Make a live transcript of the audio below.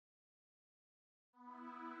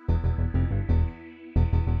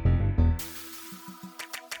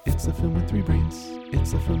It's a film with three brains.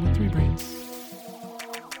 It's a film with three brains.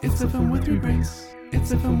 It's a film with three brains.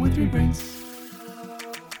 It's a film with three brains.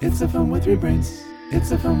 It's a film with three brains.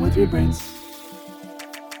 It's a film with three brains.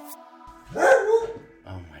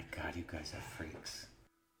 Oh my God, you guys are freaks.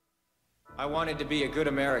 I wanted to be a good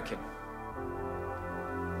American.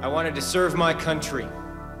 I wanted to serve my country.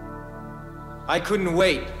 I couldn't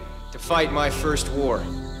wait to fight my first war.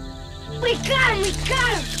 We got him! We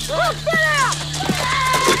got him! We'll fit out!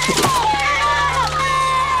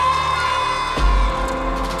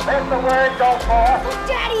 Let the word go forth.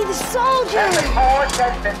 Daddy, the soldier! Every torch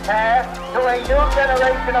has been passed to a new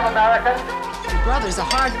generation of Americans. Your brother's a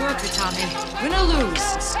hard worker, Tommy. Win or lose.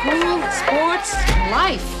 School, sports,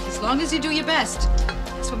 life. As long as you do your best.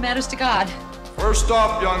 That's what matters to God. First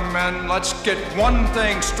off, young men, let's get one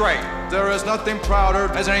thing straight. There is nothing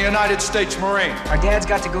prouder as a United States Marine. Our dad's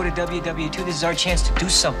got to go to WW2. This is our chance to do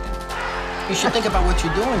something. You should think about what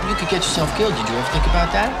you're doing. You could get yourself killed. Did you ever think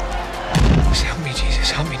about that? Just help me,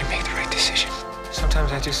 Jesus. Help me to make the right decision.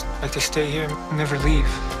 Sometimes I just like to stay here and never leave.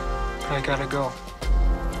 But I gotta go.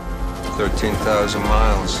 13,000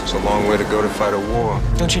 miles. It's a long way to go to fight a war.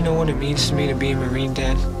 Don't you know what it means to me to be a Marine,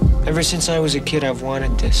 Dad? Ever since I was a kid, I've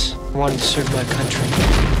wanted this. I wanted to serve my country.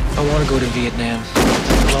 I want to go to Vietnam.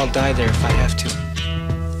 And I'll die there if I have to.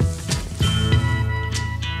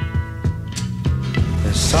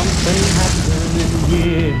 There's something happening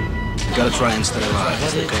here. You gotta try and stay alive,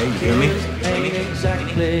 okay? You hear me? Ain't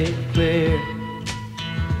exactly clear.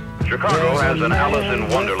 Chicago has an Alice in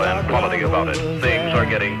Wonderland quality about it. Things are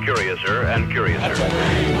getting curiouser and curiouser. We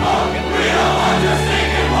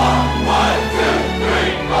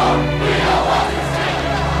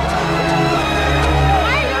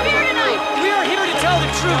are here to tell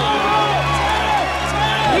the truth.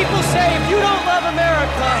 People say if you don't love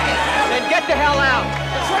America, then get the hell out.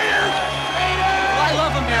 Well, I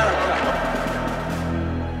love America.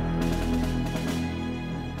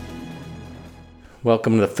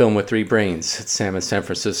 Welcome to the Film with Three Brains. It's Sam in San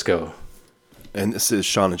Francisco. And this is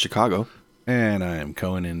Sean in Chicago. And I'm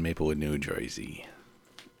Cohen in Maplewood, New Jersey.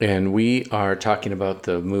 And we are talking about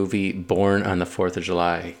the movie Born on the 4th of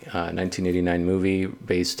July, 1989 movie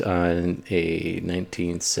based on a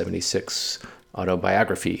 1976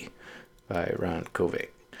 autobiography by Ron Kovic.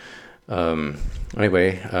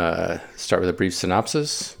 Anyway, start with a brief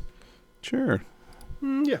synopsis. Sure.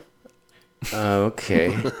 Yeah.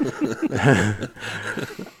 Okay.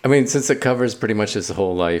 I mean, since it covers pretty much his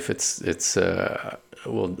whole life, it's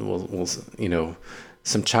we'll you know,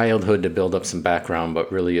 some childhood to build up some background,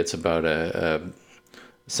 but really it's about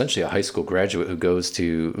essentially a high school graduate who goes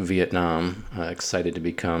to Vietnam, excited to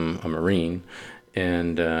become a Marine,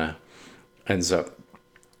 and ends up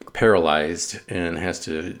paralyzed and has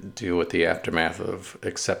to deal with the aftermath of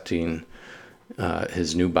accepting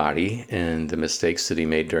his new body and the mistakes that he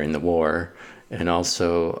made during the war, and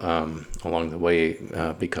also along the way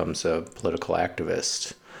becomes a political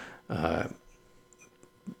activist.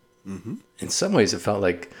 In some ways, it felt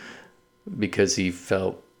like because he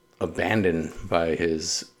felt abandoned by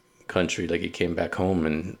his country, like he came back home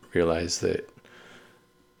and realized that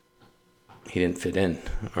he didn't fit in,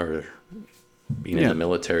 or being in the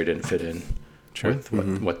military didn't fit in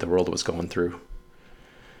with what the world was going through.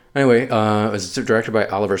 Anyway, it was directed by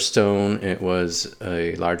Oliver Stone. It was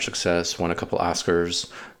a large success, won a couple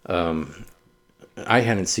Oscars. I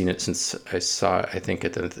hadn't seen it since I saw it, I think,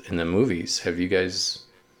 in the movies. Have you guys...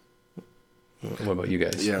 What about you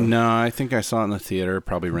guys? Yeah. No, I think I saw it in the theater.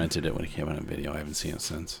 Probably rented it when it came out on video. I haven't seen it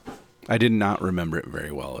since. I did not remember it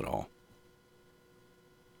very well at all.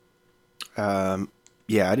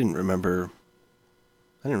 Yeah, I didn't remember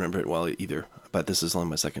it well either. But this is only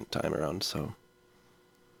my second time around, so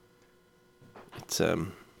it's I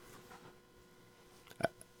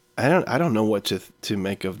don't know what to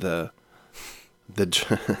make of the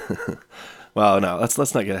well, no, let's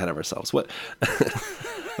not get ahead of ourselves. What?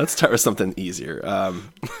 Let's start with something easier.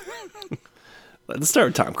 Let's start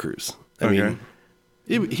with Tom Cruise. I mean,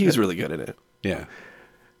 he was really good in it. Yeah.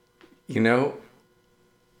 You know,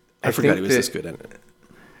 I forgot he was this good in it.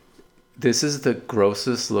 This is the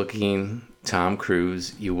grossest looking Tom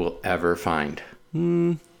Cruise you will ever find.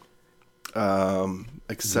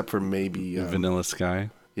 Except for maybe Vanilla Sky.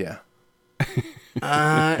 Yeah.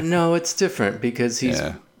 No, it's different because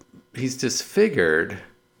he's disfigured.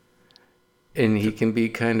 And he can be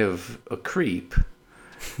kind of a creep,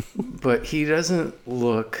 but he doesn't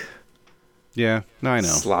look Yeah, no, I know.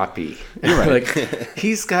 Sloppy. You're right. Like,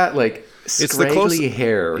 he's got like scraggly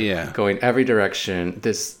hair going every direction.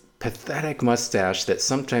 This pathetic mustache that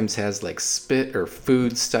sometimes has like spit or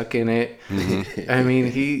food stuck in it. Mm-hmm. I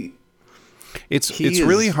mean, It's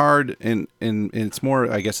really hard, and it's more.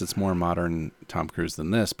 I guess it's more modern Tom Cruise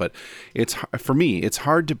than this, but for me, it's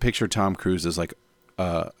hard to picture Tom Cruise as like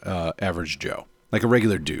average Joe, like a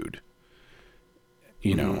regular dude.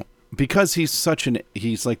 You know, because he's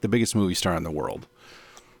like the biggest movie star in the world.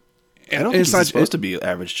 I don't think he's supposed to be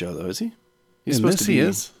average Joe, though, is he? He's supposed to be. He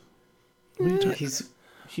is.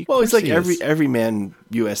 He's like every man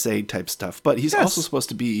USA type stuff, but he's also supposed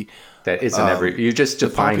to be. That isn't you just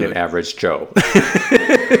defined an average Joe.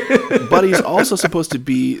 But he's also supposed to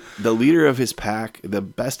be the leader of his pack, the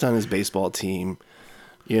best on his baseball team.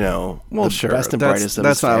 You know, best and brightest of his family.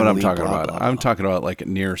 That's not what I'm talking about. Blah, blah. I'm talking about like a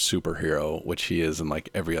near superhero, which he is in like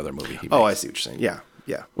every other movie he makes. Oh, I see what you're saying. Yeah.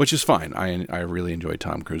 Which is fine. I really enjoy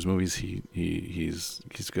Tom Cruise movies. He's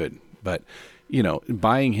good, but you know,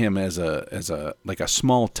 buying him as a like a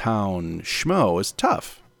small town schmo is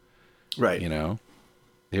tough. Right. You know,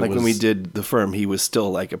 when we did The Firm, he was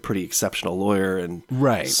still like a pretty exceptional lawyer and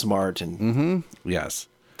smart and yes,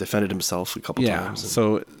 defended himself a couple times.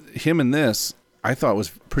 So him in this, I thought was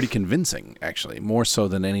pretty convincing, actually, more so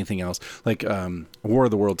than anything else. Like War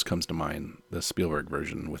of the Worlds comes to mind, the Spielberg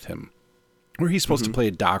version with him, where he's supposed to play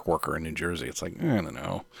a dock worker in New Jersey. It's like, I don't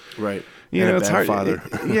know. Right. You know, it's hard. Father.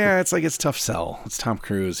 It's like it's tough sell. It's Tom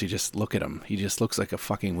Cruise. Look at him. He just looks like a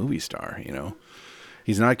fucking movie star, you know.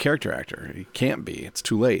 He's not a character actor. He can't be. It's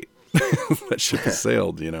too late. That ship has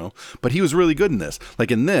sailed, you know. But he was really good in this. Like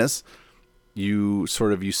in this, you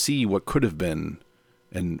see what could have been,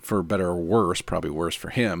 and for better or worse, probably worse for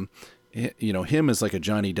him, you know, him as like a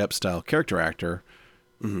Johnny Depp style character actor.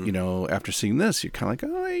 You know, after seeing this, you're kind of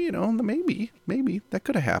like, oh, you know, maybe that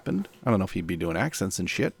could have happened. I don't know if he'd be doing accents and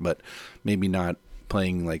shit, but maybe not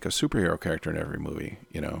playing like a superhero character in every movie.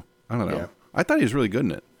 You know, I don't know. Yeah. I thought he was really good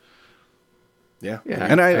in it. Yeah.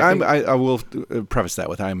 And I will preface that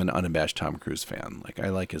with I'm an unabashed Tom Cruise fan. Like, I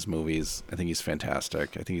like his movies. I think he's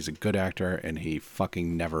fantastic. I think he's a good actor, and he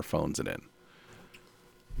fucking never phones it in.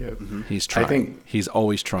 Yep. He's trying. He's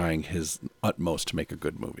always trying his utmost to make a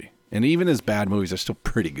good movie. And even his bad movies are still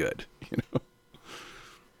pretty good, you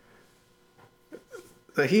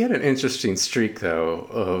know. He had an interesting streak, though,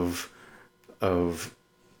 of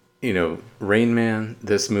you know, Rain Man,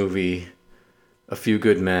 this movie, A Few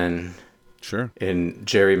Good Men, sure, and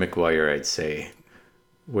Jerry Maguire, I'd say,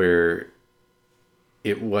 where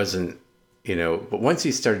it wasn't, you know, but once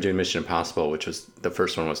he started doing Mission Impossible, which was the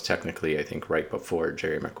first one was technically, I think, right before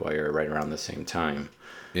Jerry Maguire, right around the same time.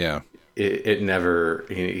 Yeah. It never,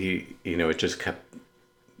 he you know, it just kept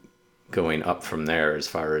going up from there as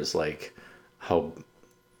far as like how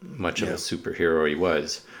much of a superhero he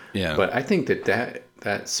was. Yeah. But I think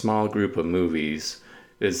that small group of movies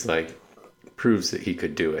is like proves that he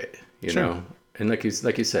could do it, you know. And like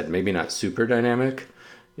you said, maybe not super dynamic,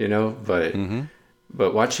 you know, but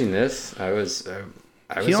but watching this, I was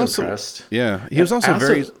impressed. Yeah, he was also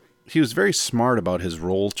very smart about his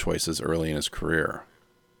role choices early in his career.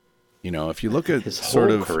 You know, if you look at his sort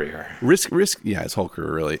whole of career, his whole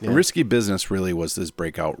career really. Yeah. Risky Business really was his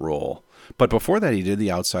breakout role. But before that, he did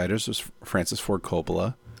The Outsiders with Francis Ford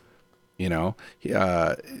Coppola. You know,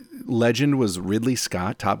 Legend was Ridley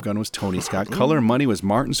Scott. Top Gun was Tony Scott. Color Money was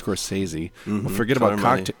Martin Scorsese. We'll forget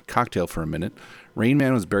about Cocktail for a minute. Rain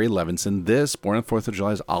Man was Barry Levinson. This, Born on the 4th of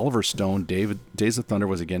July, is Oliver Stone. Days of Thunder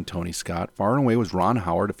was again Tony Scott. Far and Away was Ron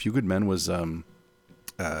Howard. A Few Good Men was Rob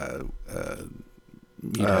Reiner.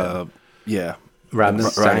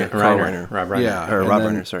 Yeah, Rob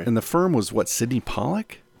Reiner. Sorry. And The Firm was what, Sidney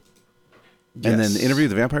Pollack? Yes. And then Interview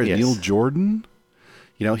with the Vampire, Neil Jordan.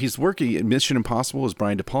 You know, he's working. Mission Impossible was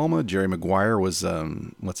Brian De Palma. Jerry Maguire was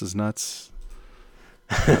what's his nuts?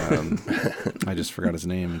 I just forgot his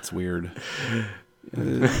name. It's weird.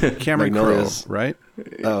 Cameron Crowe, right?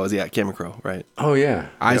 Oh, yeah, Cameron Crowe, right? Oh, yeah.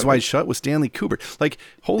 Eyes Wide Shut with Stanley Kubrick. Like,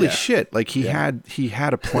 holy shit! Like he had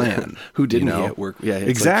a plan. Who didn't he at work? Yeah,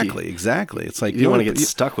 exactly. It's like you don't want to get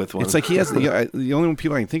stuck with one. It's like he has the only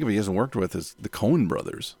people I can think of he hasn't worked with is the Coen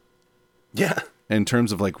brothers. Yeah. In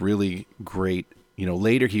terms of like really great, you know,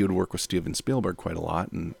 later he would work with Steven Spielberg quite a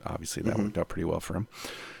lot, and obviously that worked out pretty well for him.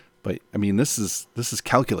 But I mean, this is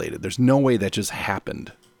calculated. There's no way that just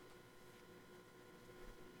happened.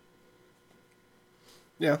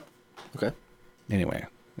 Yeah. Okay. Anyway,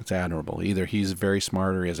 it's admirable. Either he's very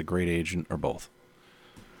smart or he has a great agent, or both.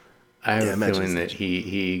 I have a feeling that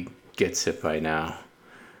he gets it by now.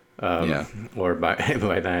 Or by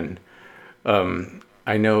then.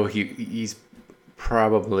 I know he's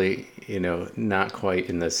probably, you know, not quite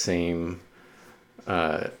in the same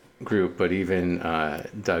group, but even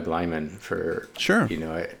Doug Liman for sure. You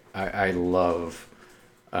know, I love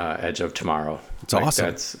Edge of Tomorrow. It's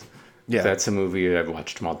awesome. that's a movie I've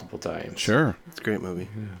watched multiple times. Sure. It's a great movie.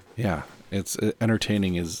 Yeah. It's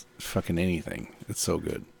entertaining as fucking anything. It's so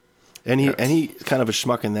good. And he's kind of a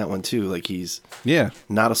schmuck in that one too. Like he's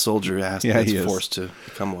not a soldier. He's forced to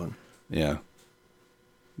become one. Yeah.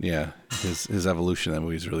 Yeah. His evolution in that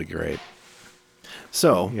movie is really great.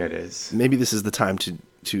 So it is. Maybe this is the time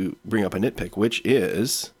to bring up a nitpick, which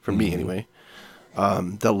is, for me anyway,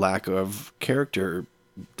 the lack of character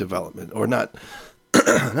development, or not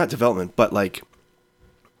development, but like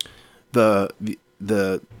the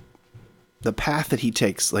path that he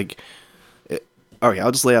takes. Like, all right,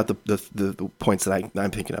 I'll just lay out the points that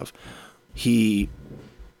I'm thinking of. He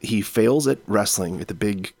fails at wrestling at the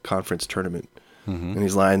big conference tournament, and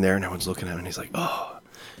he's lying there, and everyone's looking at him, and he's like, oh.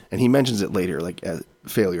 And he mentions it later, like as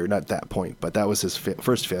failure, not that point, but that was his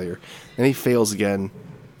first failure. And he fails again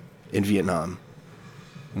in Vietnam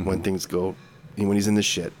when things go, when he's in the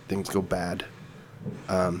shit, things go bad.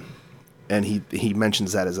 And he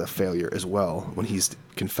mentions that as a failure as well when he's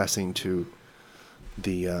confessing to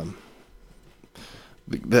the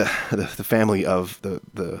family of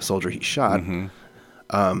the soldier he shot.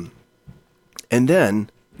 And then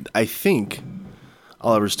I think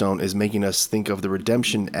Oliver Stone is making us think of the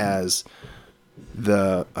redemption as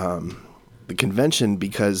the convention,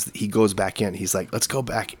 because he goes back in. He's like, let's go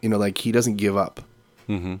back. Like he doesn't give up.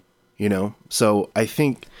 So I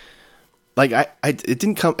think, like it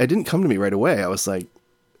didn't come to me right away. I was like,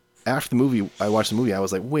 after I watched the movie, I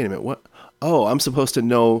was like, wait a minute, what? Oh, I'm supposed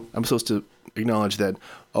to acknowledge that.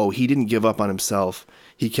 Oh, he didn't give up on himself.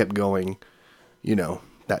 He kept going.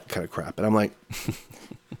 That kind of crap. And I'm like,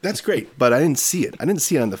 that's great, but I didn't see it. I didn't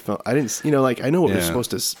see it on the film. I didn't, like, I know what we're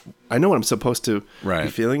supposed to. I know what I'm supposed to be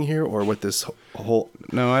feeling here, or what this whole.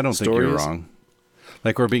 No, I don't think you're wrong.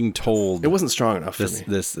 Like, we're being told it wasn't strong enough for me.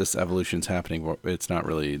 This evolution's happening. It's not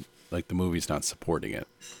really, like, the movie's not supporting it.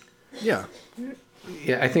 Yeah.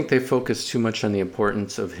 Yeah, I think they focus too much on the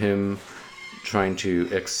importance of him trying to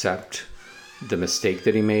accept the mistake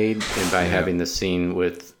that he made, and by having the scene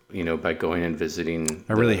with, by going and visiting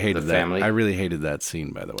the family. I really hated that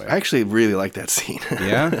scene, by the way. I actually really like that scene.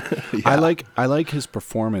 Yeah? I like his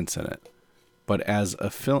performance in it. But as a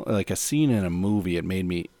film, like a scene in a movie,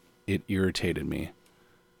 it irritated me.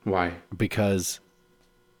 Why? Because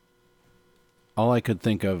all I could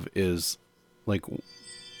think of is like,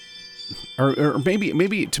 or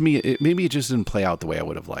maybe to me, maybe it just didn't play out the way I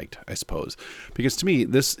would have liked, I suppose. Because to me,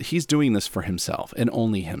 he's doing this for himself and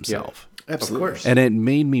only himself. Yeah, absolutely. Of course. And it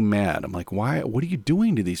made me mad. I'm like, why? What are you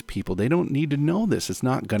doing to these people? They don't need to know this. It's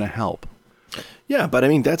not going to help. Yeah, but I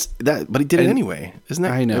mean, but he did it anyway. Isn't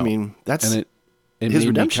that? I know. I mean, that's it his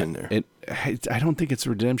redemption there. I don't think it's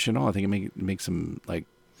redemption at all. I think it makes him like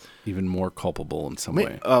even more culpable in some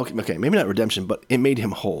way. Okay, maybe not redemption, but it made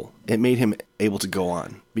him whole. It made him able to go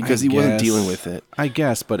on because he wasn't dealing with it. I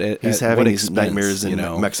guess, but he's having these nightmares in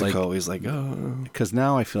Mexico. Like, he's like, oh, because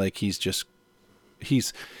now I feel like he's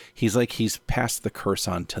passed the curse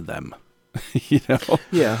on to them. Yeah.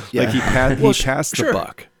 Like he passed the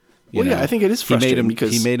buck. I think it is frustrating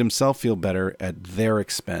because he made himself feel better at their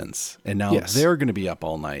expense, and now they're going to be up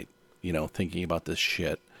all night, thinking about this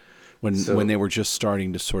shit. When they were just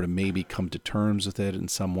starting to sort of maybe come to terms with it in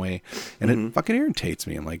some way, and it fucking irritates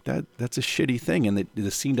me. I'm like, that's a shitty thing, and the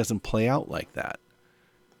scene doesn't play out like that,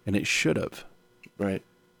 and it should have. Right.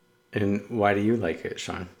 And why do you like it,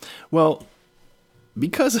 Sean? Well,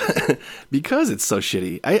 because it's so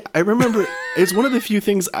shitty. I remember it's one of the few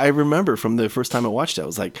things I remember from the first time I watched it. I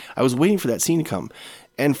was like, I was waiting for that scene to come,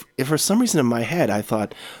 and if for some reason in my head I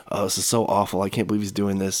thought, oh, this is so awful. I can't believe he's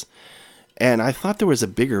doing this. And I thought there was a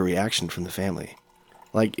bigger reaction from the family.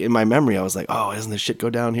 Like, in my memory, I was like, oh, doesn't this shit go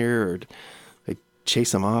down here? Or they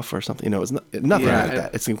chase him off or something? It's nothing like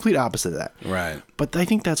that. It's the complete opposite of that. Right. But I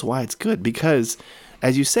think that's why it's good. Because,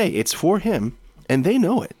 as you say, it's for him, and they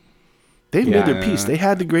know it. They've made their peace. They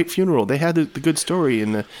had the great funeral. They had the good story,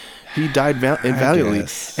 and he died valiantly.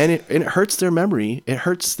 And it hurts their memory. It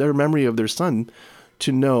hurts their memory of their son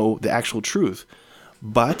to know the actual truth.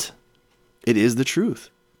 But it is the truth.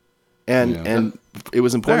 And it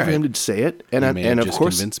was important for him to say it, and of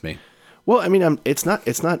course, convince me. Well, I mean, it's not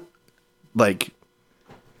like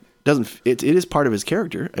it is part of his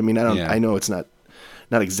character. I mean, I know it's not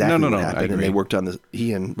exactly what happened, and they worked on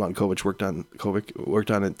he and Ron Kovic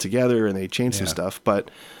worked on it together, and they changed some stuff,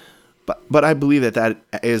 but I believe that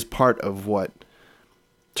is part of what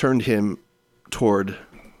turned him toward,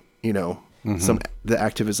 the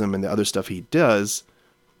activism and the other stuff he does.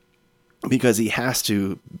 Because he has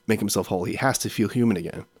to make himself whole. He has to feel human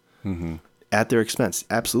again at their expense.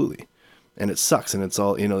 Absolutely. and it sucks, and it's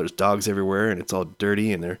all, there's dogs everywhere, and it's all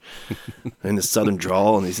dirty, and they're in the southern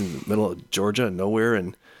drawl, and he's in the middle of Georgia and nowhere,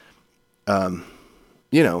 and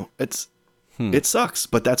it sucks,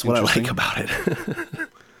 but that's what I like about it.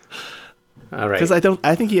 All right, because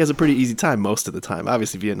I think he has a pretty easy time most of the time.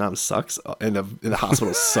 Obviously, Vietnam sucks, and the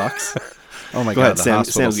hospital sucks. Oh my Go God, ahead, the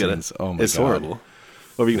Sam's scenes. Oh my it's God. horrible.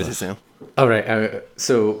 What were you gonna say, Sam? all right.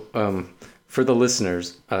 So for the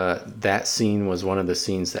listeners, that scene was one of the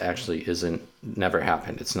scenes that actually never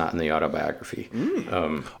happened. It's not in the autobiography.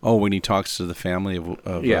 When he talks to the family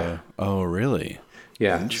of yeah. Oh, really?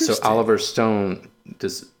 Yeah. So Oliver Stone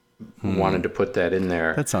just wanted to put that in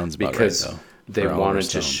there. That sounds about because right, though, they for Oliver wanted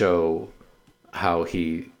Stone. to show how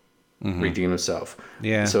he redeemed himself.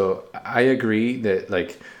 Yeah. So I agree that,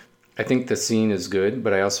 like, I think the scene is good,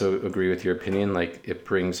 but I also agree with your opinion. Like, it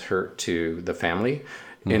brings hurt to the family.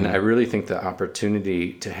 And I really think the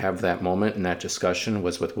opportunity to have that moment and that discussion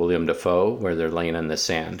was with William Dafoe, where they're laying in the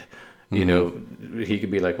sand. You know, he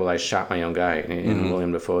could be like, well, I shot my own guy. And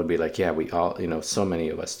William Dafoe would be like, yeah, we all, so many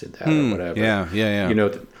of us did that or whatever. Yeah.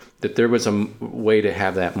 That there was a way to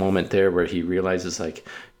have that moment there where he realizes, like,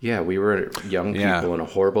 yeah, we were young people in a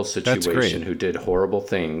horrible situation who did horrible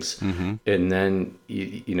things, and then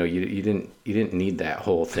you didn't need that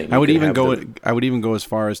whole thing. I would even go as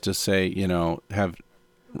far as to say, have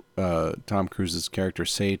Tom Cruise's character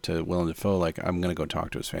say to Willem Dafoe, like, I'm going to go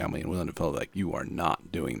talk to his family, and Willem Dafoe, like, you are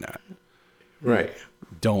not doing that. Right.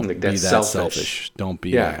 Don't be that selfish. Don't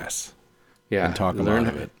be an ass. Yeah. And talk about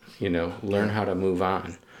it. Learn how to move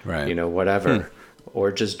on. Right. Whatever.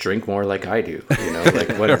 Or just drink more like I do.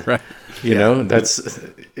 Like whatever. Right. That's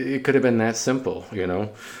it. Could have been that simple.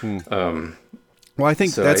 Well, I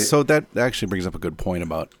think that actually brings up a good point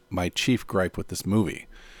about my chief gripe with this movie,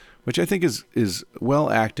 which I think is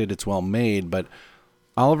well acted. It's well made, but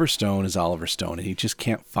Oliver Stone is Oliver Stone, and he just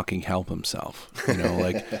can't fucking help himself.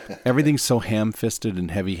 Like, everything's so ham-fisted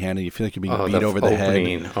and heavy-handed. You feel like you're being beat over the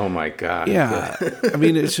head. Oh my God. Yeah. I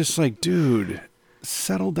mean, it's just like, dude,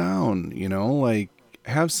 settle down. Like,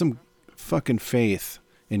 have some fucking faith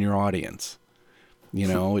in your audience.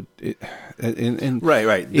 Right.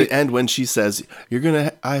 The end when she says,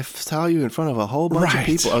 I saw you in front of a whole bunch of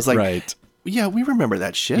people. I was like, right. Yeah, we remember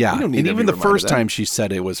that shit. Yeah, we don't need and to even be the first reminded of that. time she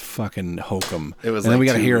said it was fucking hokum. It was, and then we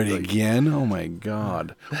got to too, hear it again. Oh my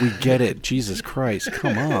God, we get it. Jesus Christ,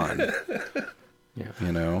 come on.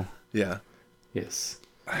 Yeah. Yeah. Yes.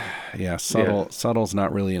 Yeah. Subtle's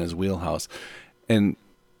not really in his wheelhouse, and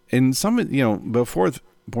in some, before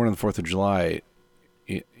Born on the 4th of July,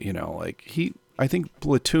 I think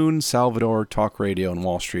Platoon, Salvador, Talk Radio, and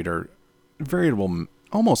Wall Street are veritable,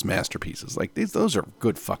 almost masterpieces. Like, those are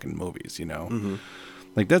good fucking movies,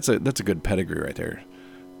 Like, that's a good pedigree right there.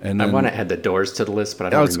 And then, I want to add The Doors to the list, but I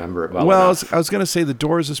don't remember it well enough. I was going to say The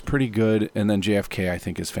Doors is pretty good, and then JFK I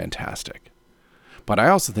think is fantastic. But I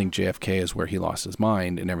also think JFK is where he lost his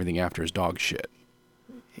mind, and everything after is dog shit.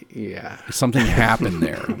 Yeah. Something happened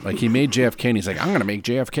there. Like, he made JFK, and he's like, I'm going to make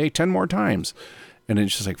JFK 10 more times. And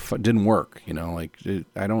it's just like, didn't work,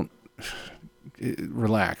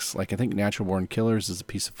 relax. Like, I think Natural Born Killers is a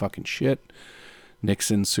piece of fucking shit.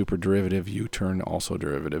 Nixon, super derivative. U-Turn, also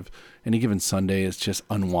derivative. Any Given Sunday is just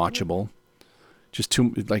unwatchable. Just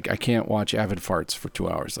too, like, I can't watch Avid Farts for 2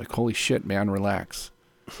 hours. Like, holy shit, man, relax.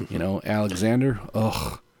 Alexander,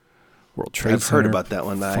 ugh. World Trade I've Center. heard about that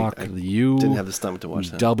one, but I didn't have the stomach to watch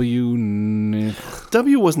that. W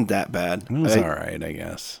wasn't that bad. It was all right, I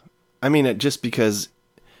guess. I mean, just because,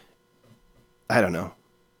 I don't know.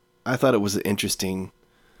 I thought it was an interesting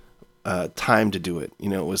time to do it.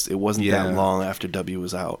 It wasn't that long after W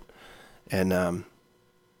was out. And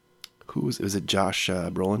was it Josh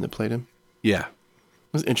Brolin that played him? Yeah.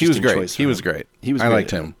 It was an interesting choice. He was great. I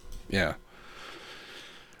liked him. Yeah.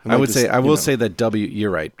 I will say that W, you're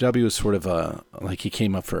right. W is sort of like he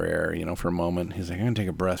came up for air, for a moment. He's like, I'm going to take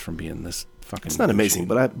a breath from being this fucking... It's not amazing,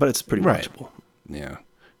 but it's pretty watchable. Yeah.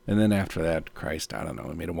 And then after that, Christ, I don't know.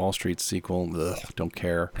 He made a Wall Street sequel. Ugh, don't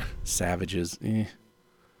care. Savages. I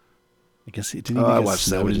guess he didn't. I watched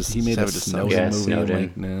Savages. He made a Snowden movie.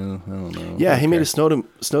 Like, no, I don't know. Yeah, he made a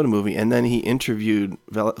Snowden movie, and then he interviewed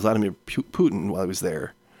Vladimir Putin while he was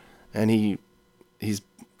there, and he's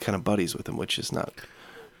kind of buddies with him, which is not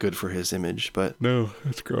good for his image. But no,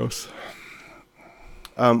 it's gross.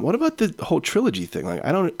 What about the whole trilogy thing? Like,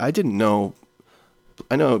 I didn't know.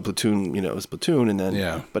 I know Platoon, it was Platoon, and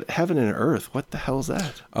then but Heaven and Earth, what the hell is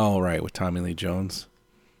that? Oh, right, with Tommy Lee Jones.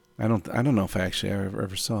 I don't know if I actually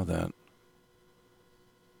ever saw that.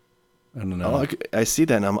 I don't know. I see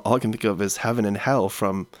that, and all I can think of is Heaven and Hell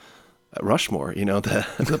from Rushmore.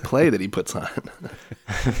 The play that he puts on.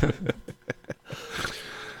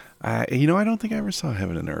 I don't think I ever saw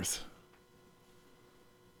Heaven and Earth.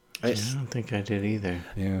 I don't think I did either.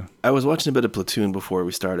 Yeah. I was watching a bit of Platoon before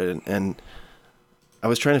we started, and I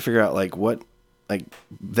was trying to figure out like what, like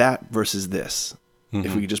that versus this,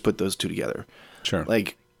 if we could just put those two together. Sure.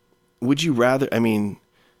 Like, would you rather? I mean,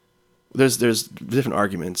 there's different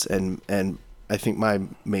arguments, and I think my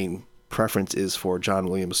main preference is for John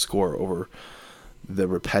Williams' score over the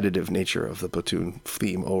repetitive nature of the Platoon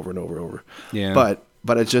theme over and over and over. Yeah.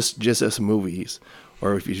 But it's just as movies,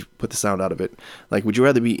 or if you put the sound out of it, like, would you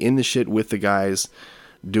rather be in the shit with the guys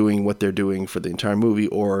doing what they're doing for the entire movie,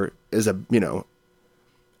 or as a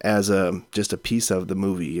just a piece of the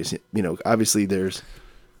movie? Obviously there's.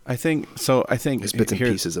 I think there's bits and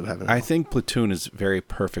pieces of having. I think Platoon is very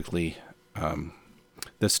perfectly.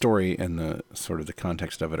 The story and the sort of the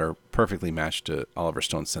context of it are perfectly matched to Oliver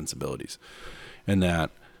Stone's sensibilities, and that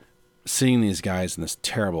seeing these guys in this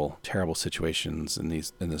terrible, terrible situations in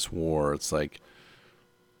this war, it's like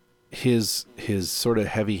his sort of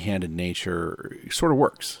heavy-handed nature sort of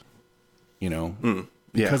works,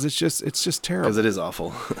 because it's just terrible. Because it is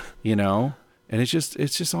awful, and it's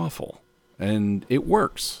just awful, and it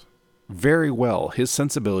works very well. His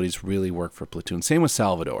sensibilities really work for Platoon. Same with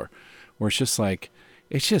Salvador, where it's just like.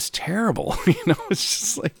 It's just terrible,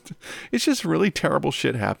 it's just really terrible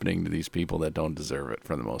shit happening to these people that don't deserve it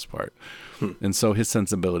for the most part. And so his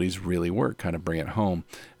sensibilities really work, kind of bring it home.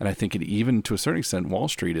 And I think it even to a certain extent, Wall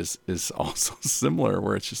Street is also similar,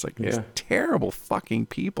 where it's just like these terrible fucking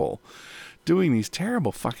people doing these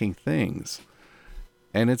terrible fucking things.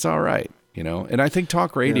 And it's all right, And I think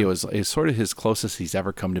talk radio is sort of his closest he's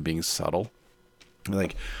ever come to being subtle.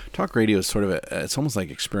 Like talk radio is sort of it's almost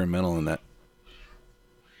like experimental in that.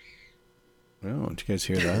 Oh, did you guys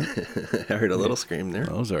hear that? I heard a little scream there.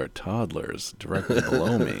 Those are toddlers directly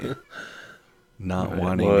below me. Not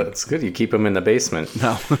wanting. Well, it's good you keep them in the basement.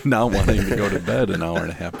 Not wanting to go to bed an hour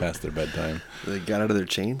and a half past their bedtime. They got out of their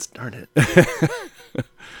chains? Darn it.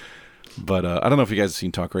 But I don't know if you guys have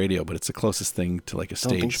seen talk radio, but it's the closest thing to like a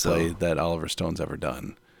stage play that Oliver Stone's ever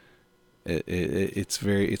done. It's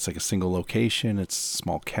like a single location. It's a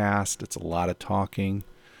small cast. It's a lot of talking.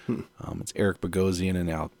 It's Eric Bogosian and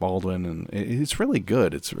Alec Baldwin, and it's really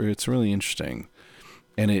good. It's really interesting,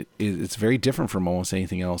 and it's very different from almost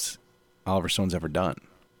anything else Oliver Stone's ever done.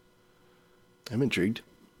 I'm intrigued.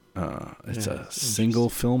 It's a single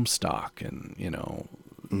film stock, and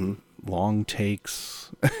long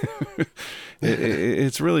takes.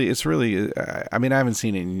 It's really. I mean, I haven't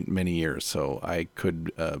seen it in many years, so I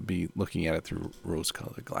could be looking at it through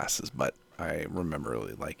rose-colored glasses, but. I remember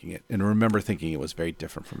really liking it, and remember thinking it was very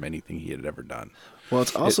different from anything he had ever done. Well,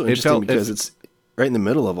 it's also interesting because it's right in the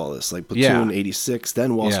middle of all this, like Platoon, 86,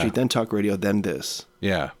 then Wall Street, then talk radio, then this.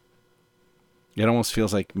 Yeah. It almost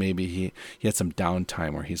feels like maybe he had some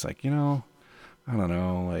downtime where he's like, I don't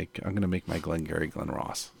know, like I'm going to make my Glengarry Glen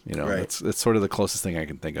Ross. Right. It's sort of the closest thing I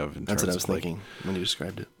can think of. That's what I was thinking when you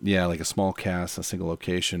described it. Yeah, like a small cast, a single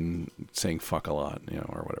location, saying fuck a lot,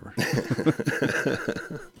 or whatever.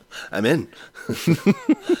 I'm in.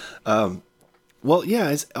 Well, yeah,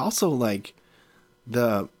 it's also like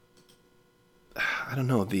I don't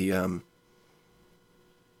know,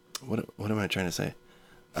 what am I trying to say?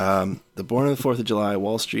 The Born on the 4th of July,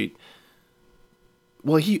 Wall Street.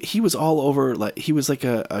 Well, he was all over, like he was like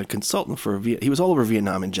a consultant for he was all over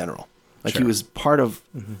Vietnam in general. Like he was part of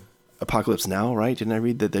Apocalypse Now, right? Didn't I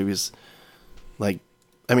read that there was like,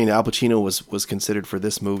 I mean, Al Pacino was considered for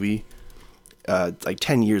this movie like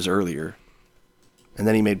 10 years earlier, and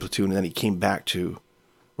then he made Platoon, and then he came back to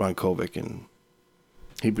Ron Kovic, and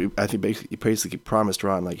I think he basically promised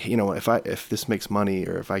Ron, like, if this makes money,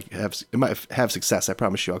 or if I have success, I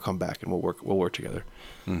promise you I'll come back and we'll work together.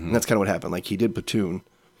 And that's kind of what happened. Like he did Platoon,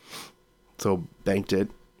 so banked it,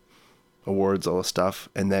 awards, all this stuff,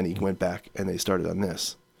 and then he went back and they started on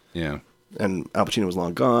this. Yeah. And Al Pacino was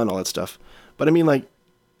long gone, all that stuff. But I mean, like,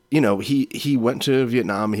 he went to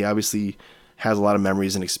Vietnam. He obviously has a lot of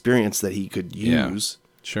memories and experience that he could use.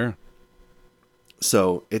 Yeah. Sure.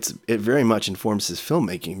 So it very much informs his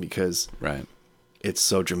filmmaking because it's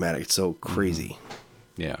so dramatic, it's so crazy.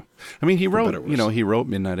 Yeah, I mean, he wrote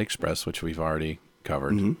Midnight Express, which we've already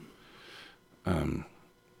covered.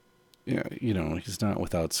 Yeah, he's not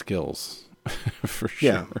without skills for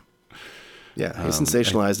sure. Yeah, he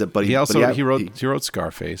sensationalized it, but he wrote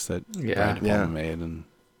Scarface that Brian De Palma made, and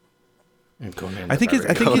I think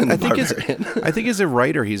as a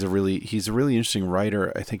writer, he's a really interesting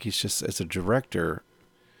writer. I think he's just as a director,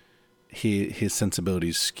 his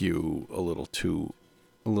sensibilities skew a little too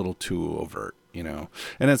overt, and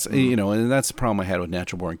that's and that's the problem I had with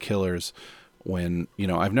Natural Born Killers, when,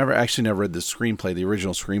 I've never read the screenplay, the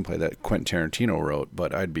original screenplay that Quentin Tarantino wrote,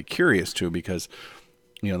 but I'd be curious to, because,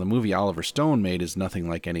 the movie Oliver Stone made is nothing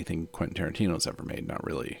like anything Quentin Tarantino's ever made. Not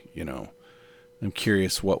really, I'm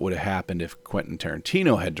curious what would have happened if Quentin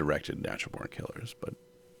Tarantino had directed Natural Born Killers, but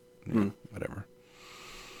whatever.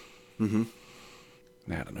 Mm-hmm.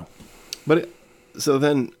 I don't know. But so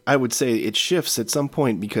then I would say it shifts at some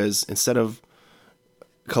point, because instead of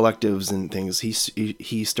collectives and things, he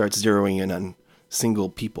starts zeroing in on single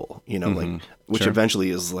people, like, which eventually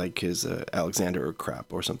is like his Alexander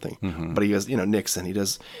crap or something. But he does, Nixon. He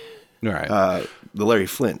does the Larry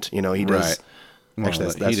Flint. He does. Right.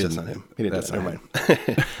 Actually, that's just not him. He didn't. Never mind.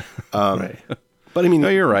 Right. But I mean, no,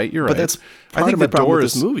 you're right. You're right. But that's I think of my the problem with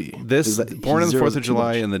Doors this movie. This Born on the 4th of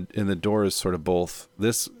July and and the Doors sort of both.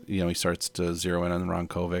 This, he starts to zero in on Ron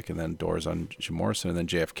Kovic, and then Doors on Jim Morrison, and then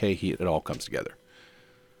JFK. It all comes together.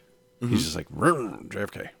 He's just like,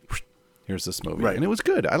 JFK. Here's this movie, and it was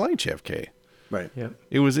good. I liked JFK. Right. Yeah.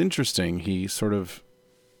 It was interesting. He sort of,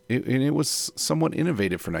 and it was somewhat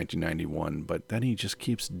innovative for 1991, but then he just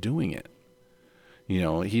keeps doing it.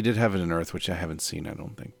 He did Heaven and Earth, which I haven't seen, I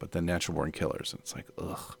don't think, but then Natural Born Killers, and it's like,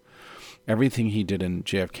 ugh. Everything he did in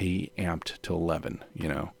JFK, he amped to 11,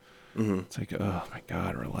 It's like, oh my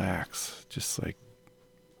God, relax. Just like,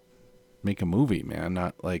 make a movie, man,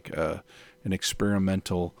 not like an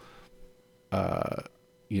experimental,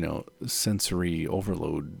 sensory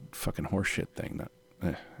overload fucking horseshit thing.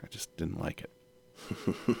 I just didn't like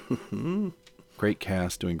it. Great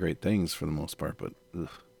cast, doing great things for the most part, but ugh,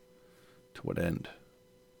 to what end?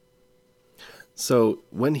 So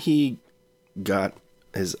when he got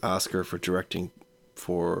his Oscar for directing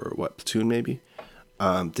for Platoon, maybe,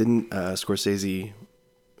 didn't Scorsese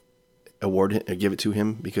give it to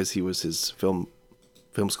him because he was his film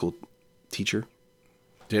school teacher?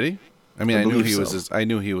 Did he? I mean, I knew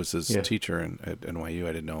he was his Yeah. teacher at NYU.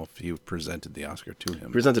 I didn't know if he presented the Oscar to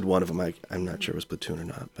him. Presented one of them. I'm not sure it was Platoon or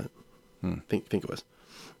not, but think it was.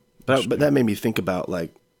 But that made me think about,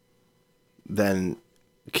 like, then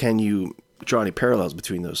can you draw any parallels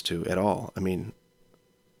between those two at all? I mean,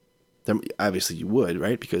 obviously you would,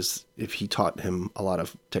 right? Because if he taught him a lot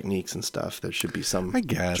of techniques and stuff, there should be some, I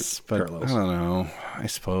guess, but parallels. I don't know. I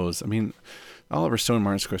suppose. I mean, Oliver Stone and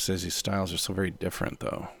Martin Scorsese's styles are so very different,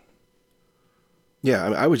 though. Yeah, I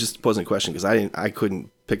mean, I was just posing a question because I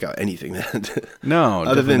couldn't pick out anything that No,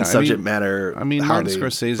 other than not. subject matter. I mean, how Martin they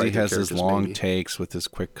Scorsese write their has his characters, long maybe. takes with his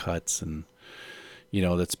quick cuts, and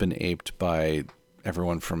that's been aped by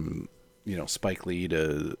everyone from Spike Lee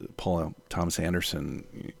to Paul Thomas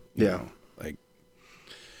Anderson. Yeah.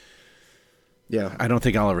 Yeah, I don't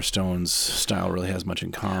think Oliver Stone's style really has much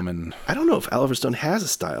in common. I don't know if Oliver Stone has a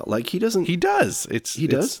style. Like, he doesn't. He does. He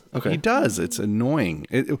does? Okay. He does. It's annoying.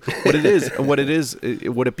 What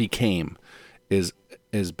it became is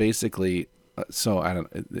basically. So I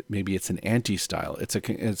don't. Maybe it's an anti-style. It's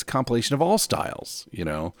a compilation of all styles.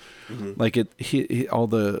 Like all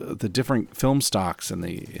the different film stocks and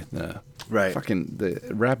the right fucking the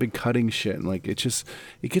rapid cutting shit, and like it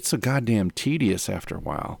gets so goddamn tedious after a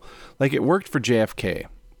while. Like, it worked for JFK.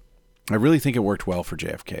 I really think it worked well for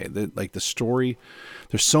JFK. The story,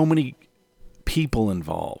 there's so many people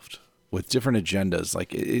involved with different agendas.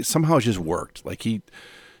 Like, it somehow just worked. Like, he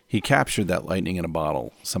captured that lightning in a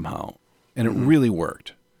bottle somehow. And it really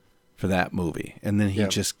worked for that movie. And then he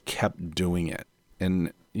just kept doing it.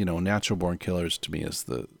 And, Natural Born Killers to me is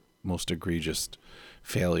the most egregious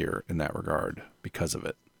failure in that regard because of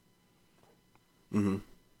it. Mm-hmm.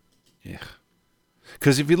 Yeah.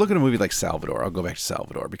 Because if you look at a movie like Salvador, I'll go back to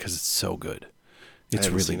Salvador because it's so good. It's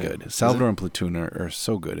really good. Salvador and Platoon are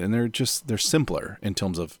so good. And they're simpler in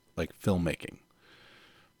terms of, like, filmmaking.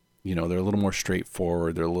 They're a little more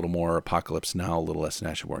straightforward. They're a little more Apocalypse Now, a little less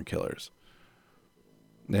Natural Born Killers.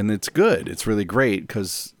 And it's good. It's really great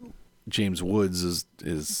because James Woods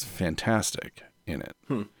is fantastic in it.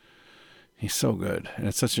 He's so good. And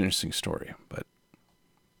it's such an interesting story. But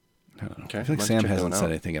I don't know. Okay, I feel like Sam hasn't said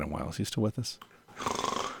anything in a while. Is he still with us?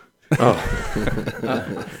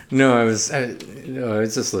 No, I was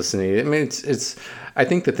just listening. I mean, it's. I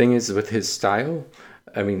think the thing is with his style.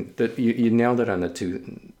 I mean, you nailed it on the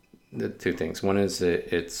two things. One is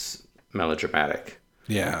that it's melodramatic.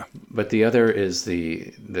 Yeah. But the other is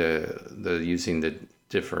the using the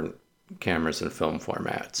different cameras and film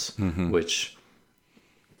formats, which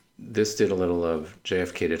this did a little of,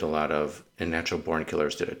 JFK did a lot of, and Natural Born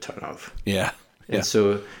Killers did a ton of. Yeah. And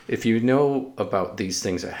so if you know about these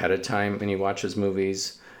things ahead of time and you watch his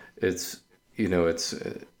movies, it's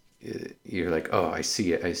you're like, oh, I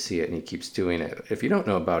see it, and he keeps doing it. If you don't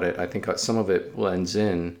know about it, I think some of it blends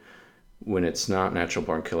in when it's not natural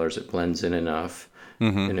born killers, it blends in enough.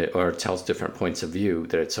 And or tells different points of view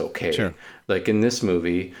that it's okay. Sure. Like in this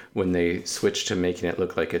movie, when they switch to making it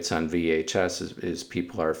look like it's on VHS, is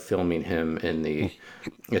people are filming him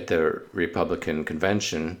at the Republican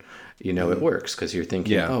convention. You know, it works because you're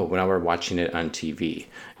thinking, oh, well, now we're watching it on TV.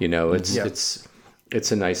 You know, it's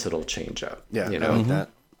a nice little change up. Yeah, you know? I like that.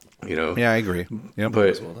 You know. Yeah, I agrey. Yeah,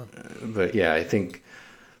 but yeah, I think,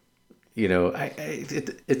 you know,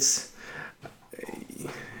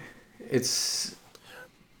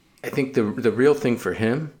 I think the real thing for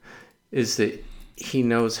him is that he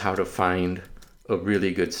knows how to find a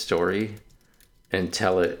really good story and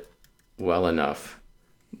tell it well enough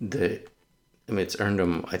that, I mean, it's earned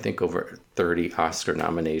him, I think, over 30 Oscar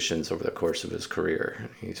nominations over the course of his career.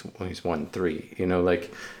 He's won 3, you know,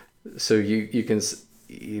 like, so you can,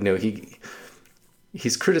 you know,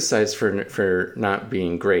 he's criticized for not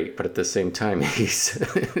being great, but at the same time, he's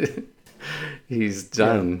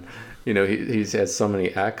done. Yeah. You know, he's had so many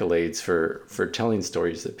accolades for telling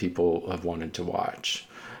stories that people have wanted to watch.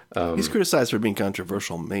 He's criticized for being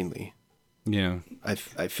controversial mainly. Yeah, I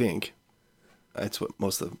think that's what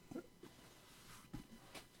most of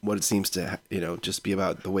what it seems to, you know, just be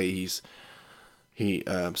about, the way he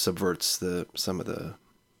subverts some of the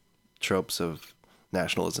tropes of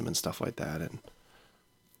nationalism and stuff like that, and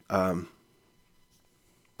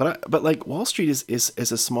But like Wall Street is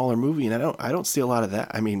a smaller movie, and I don't see a lot of that.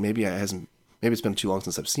 I mean, maybe it's been too long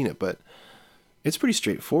since I've seen it, but it's pretty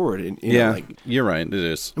straightforward. And you know, like, you're right. It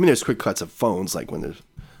is. I mean, there's quick cuts of phones, like when there's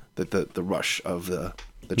the rush of the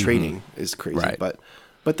trading is crazy. Right.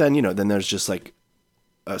 But then, you know, then there's just like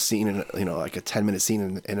a scene in, you know, like a 10-minute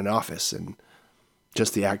scene in an office and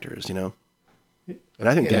just the actors, you know. And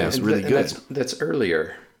I think that was really good. That's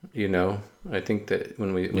earlier. You know, I think that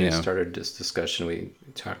when we started this discussion, we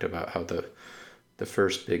talked about how the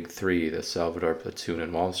first big 3, the Salvador, Platoon,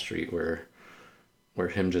 and Wall Street, were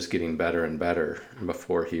him just getting better and better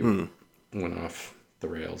before he went off the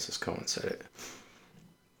rails, as Cohen said it.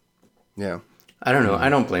 Yeah, I don't know. I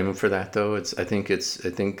don't blame him for that, though. I think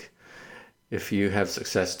if you have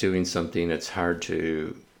success doing something, it's hard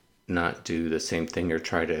to not do the same thing or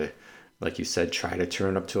try to, like you said, try to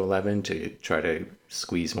turn up to 11 to try to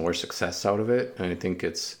squeeze more success out of it. And I think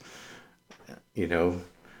it's, you know,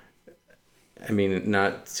 I mean,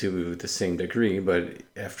 not to the same degree, but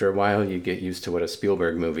after a while you get used to what a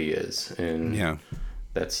Spielberg movie is. And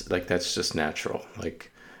that's just natural.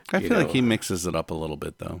 Like, I feel like he mixes it up a little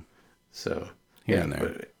bit, though. So, here and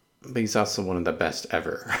there. But he's also one of the best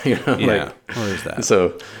ever, you know? Yeah, like, well, there's that.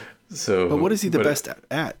 So. But what is he the best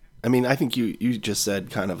at? I mean, I think you just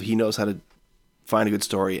said kind of he knows how to find a good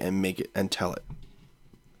story and make it and tell it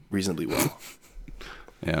reasonably well.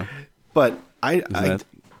 Yeah. But I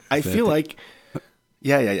feel like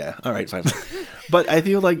yeah. All right, fine. But I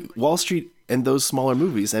feel like Wall Street and those smaller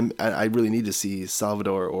movies, and I really need to see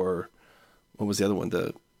Salvador, or what was the other one?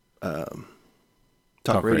 The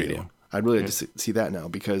Talk Radio. I'd really like to see that now,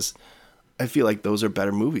 because I feel like those are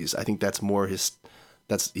better movies. I think that's more he's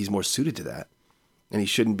more suited to that. And he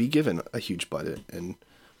shouldn't be given a huge budget and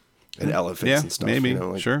elephants and stuff. Maybe, you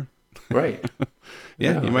know, like, Right.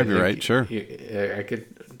 Yeah, you might be right. Sure. I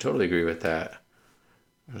could totally agree with that.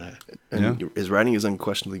 And his writing is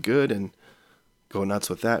unquestionably good, and go nuts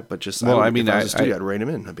with that. But just, well, if I was a studio, I'd write him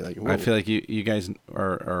in. I'd be like, whoa. I feel like you guys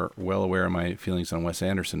are well aware of my feelings on Wes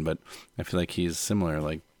Anderson, but I feel like he's similar.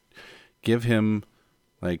 Like, give him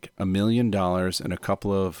like $1 million and a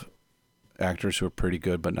couple of actors who are pretty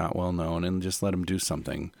good but not well known, and just let him do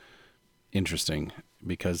something interesting.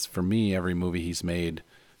 Because for me, every movie he's made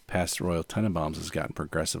past Royal Tenenbaums has gotten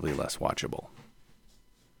progressively less watchable.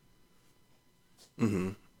 Mm-hmm.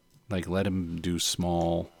 Like, let him do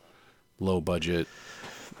small, low budget,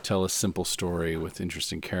 tell a simple story with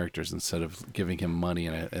interesting characters, instead of giving him money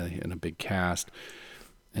and a big cast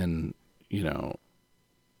and, you know,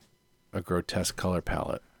 a grotesque color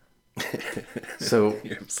palette. So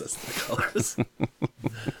you're obsessed with the colors.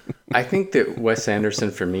 I think that Wes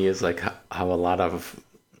Anderson for me is like how a lot of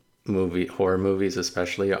horror movies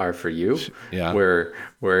especially are for you. Yeah. Where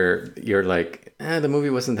you're like, the movie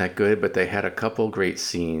wasn't that good, but they had a couple great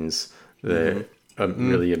scenes that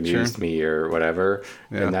really amused me or whatever.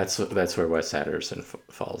 Yeah. And that's where Wes Anderson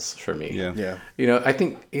falls for me. Yeah. You know, I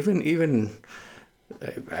think even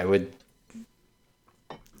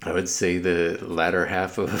I would say the latter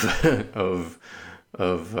half of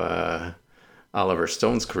Oliver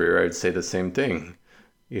Stone's career, I'd say the same thing.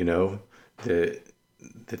 You know,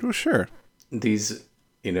 sure. These,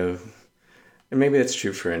 you know, and maybe that's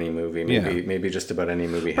true for any movie. Maybe just about any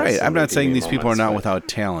movie. Right. I'm not saying these people are not without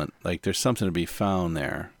talent. Like, there's something to be found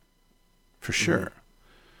there. for sure.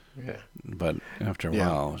 Yeah. But after a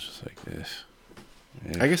while, it's just like this.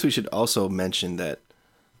 I guess we should also mention that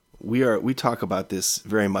we talk about this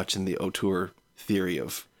very much in the auteur theory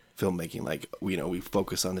of filmmaking. Like, we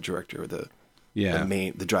focus on the director, the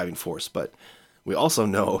driving force, but we also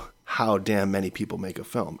know how damn many people make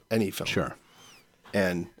any film. Sure.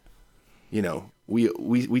 And,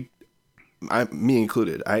 me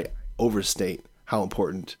included, I overstate how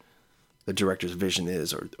important the director's vision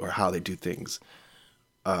is or how they do things.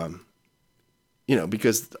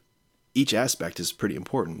 Because each aspect is pretty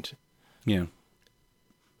important. Yeah.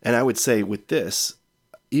 And I would say with this,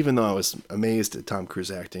 even though I was amazed at Tom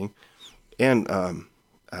Cruise acting, and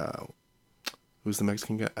who's the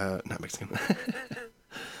Mexican guy? Not Mexican.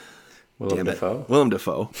 Willem Dafoe. Willem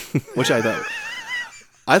Dafoe, which I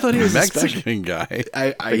thought he was Mexican guy.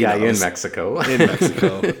 The guy in Mexico. In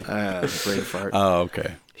Mexico. Brain fart. Oh,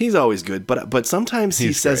 okay. He's always good, but sometimes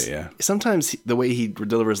he says, great, yeah. Sometimes the way he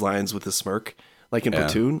delivers lines with a smirk, like in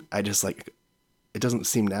Platoon, I just like, it doesn't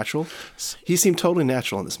seem natural. He seemed totally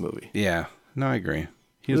natural in this movie. Yeah, no, I agree.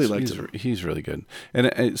 He's really good.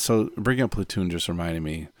 And so bringing up Platoon just reminded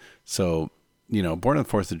me. So, Born on the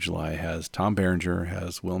 4th of July has Tom Berenger,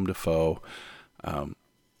 has Willem Dafoe. And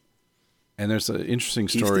there's an interesting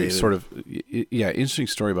story, interesting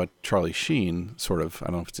story about Charlie Sheen, sort of. I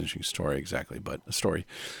don't know if it's an interesting story exactly, but a story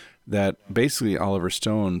that basically Oliver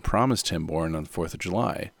Stone promised him Born on the 4th of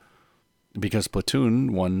July because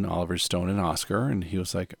Platoon won Oliver Stone an Oscar, and he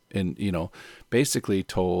was like, basically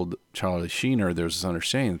told Charlie Sheen, or there was this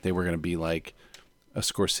understanding that they were going to be like a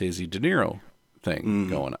Scorsese De Niro thing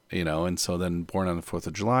going, and so then Born on the 4th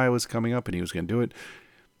of July was coming up, and he was going to do it.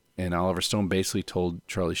 And Oliver Stone basically told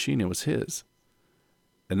Charlie Sheen it was his.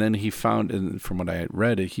 And then he found, and from what I had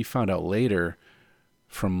read, he found out later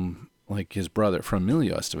from like his brother, from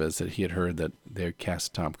Emilio Estevez, that he had heard that they had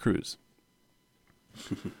cast Tom Cruise.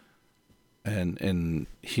 and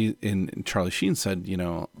Charlie Sheen said,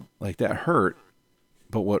 like that hurt.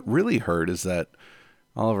 But what really hurt is that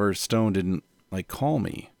Oliver Stone didn't like call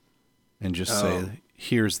me and just say,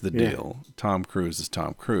 here's the deal. Tom Cruise is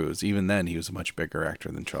Tom Cruise. Even then, he was a much bigger actor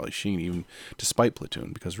than Charlie Sheen, even despite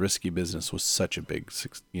Platoon, because Risky Business was such a big,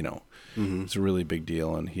 it was a really big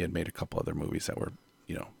deal, and he had made a couple other movies that were,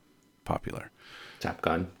 popular. Top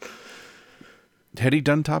Gun. Had he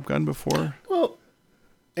done Top Gun before? Well,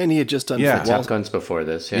 and he had just done Top Gun's before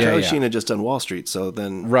this. Charlie Sheen had just done Wall Street, so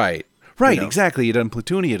then right, exactly. He had done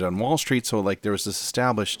Platoon, he had done Wall Street, so like there was this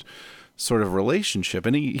established sort of relationship,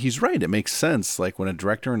 and he's right. It makes sense. Like when a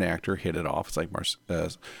director and actor hit it off, it's like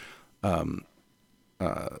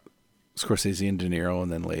Scorsese and De Niro,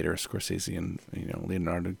 and then later Scorsese and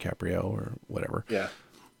Leonardo DiCaprio or whatever.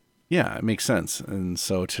 Yeah, it makes sense. And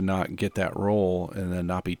so to not get that role and then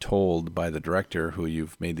not be told by the director who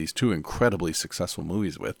you've made these two incredibly successful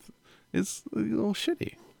movies with is a little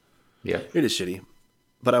shitty. Yeah, it is shitty.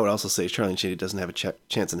 But I would also say Charlie Sheen doesn't have a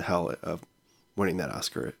chance in hell of winning that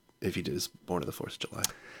Oscar if he did his Born on the 4th of July.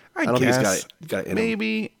 I don't think he's got it in him.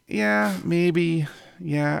 Maybe.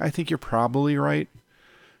 Yeah, I think you're probably right.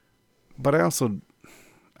 But I don't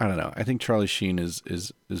know. I think Charlie Sheen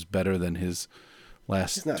is better than his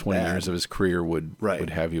last 20 years of his career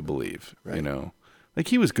would have you believe. Right. Like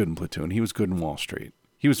he was good in Platoon. He was good in Wall Street.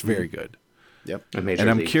 He was very good. Yep. And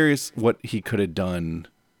I'm curious what he could have done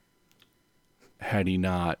had he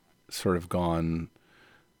not sort of gone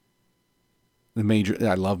I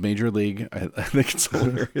love Major League. I think it's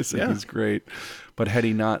hilarious. And he's great. But had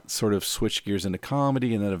he not sort of switched gears into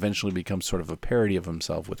comedy and then eventually become sort of a parody of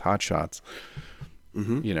himself with Hot Shots, I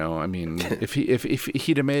mean, if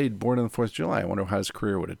he'd have made Born on the 4th of July, I wonder how his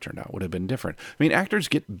career would have turned out. Would have been different. I mean, actors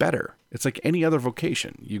get better. It's like any other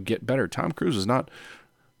vocation. You get better. Tom Cruise is not.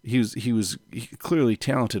 He was clearly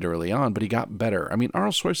talented early on, but he got better. I mean,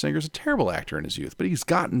 Arnold Schwarzenegger's a terrible actor in his youth, but he's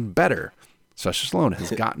gotten better. Sylvester Stallone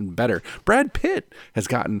has gotten better. Brad Pitt has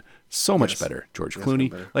gotten so much better. George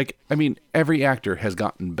Clooney. Like, I mean, every actor has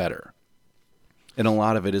gotten better. And a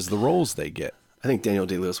lot of it is the roles they get. I think Daniel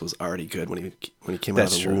Day-Lewis was already good when he came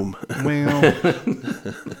out of the womb. Well,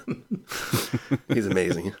 he's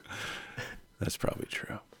amazing. That's probably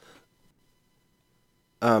true.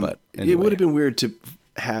 But anyway. It would have been weird to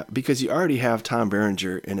have, because you already have Tom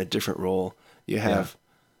Berenger in a different role. You have,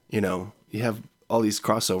 you have all these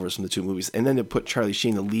crossovers from the two movies, and then to put Charlie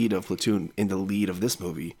Sheen, the lead of Platoon, in the lead of this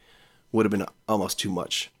movie would have been almost too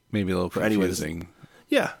much. Maybe a little confusing.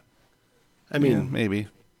 Yeah. I mean, maybe.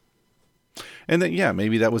 And then,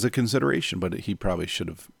 maybe that was a consideration, but he probably should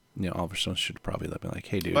have, Oliver Stone should have probably been like,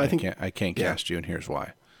 hey, dude, I can't cast you, and here's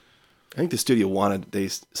why. I think the studio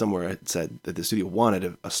wanted, somewhere it said that the studio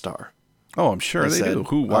wanted a star. Oh, I'm sure they said,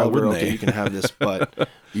 do. Why wouldn't they? You can have this, but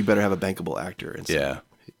you better have a bankable actor. And so Yeah.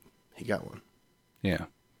 he got one. Yeah.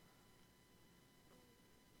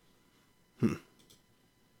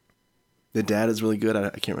 The dad is really good. I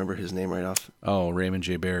can't remember his name right off. Oh, Raymond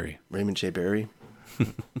J. Barry. Raymond J. Barry. I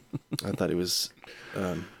thought it was.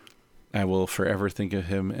 I will forever think of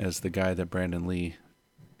him as the guy that Brandon Lee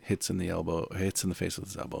hits in the face with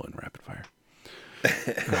his elbow in Rapid Fire.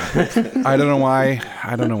 I don't know why.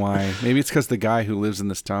 Maybe it's because the guy who lives in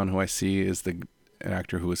this town who I see is an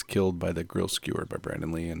actor who was killed by the grill skewer by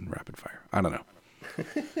Brandon Lee in Rapid Fire. I don't know.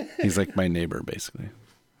 He's like my neighbor, basically.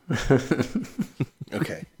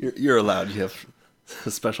 Okay, you're allowed. You have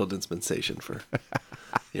a special dispensation for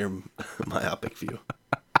your myopic view.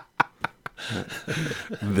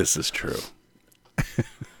 This is true.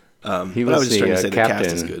 He was the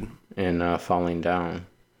captain in Falling Down.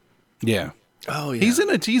 Yeah. Oh yeah. He's in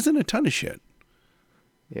a ton of shit.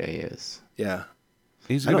 Yeah, he is. Yeah.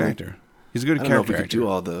 He's a good actor. He's a good character. I don't know if we could do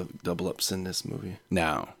all the double ups in this movie.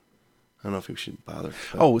 No. I don't know if we should bother.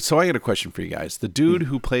 But... Oh, so I got a question for you guys. The dude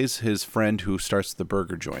who plays his friend who starts the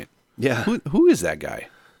burger joint. Yeah. Who is that guy?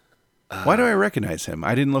 Why do I recognize him?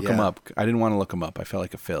 I didn't look him up. I didn't want to look him up. I felt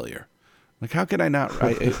like a failure. Like, how could I not?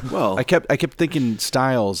 I kept thinking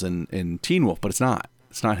Styles and Teen Wolf, but it's not.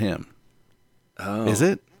 It's not him. Oh. Is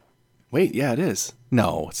it? Wait, yeah, it is.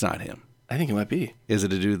 No, it's not him. I think it might be. Is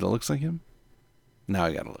it a dude that looks like him? Now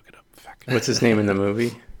I got to look it up. Fuck. What's his name in the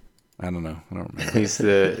movie? I don't know. I don't remember. He's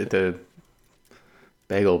the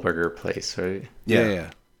bagel burger place, right? Yeah.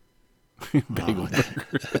 Bagel burger.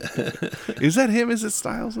 Is that him? Is it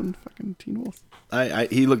Styles and fucking Teen Wolf?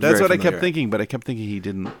 He looked. That's very what familiar. I kept thinking, but I kept thinking he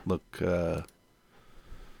didn't look.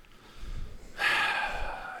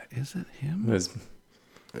 Is it him?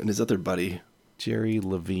 And his other buddy, Jerry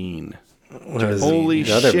Levine. Holy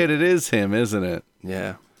shit! It is him, isn't it?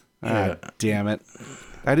 Yeah. Damn it!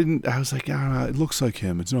 I was like, it looks like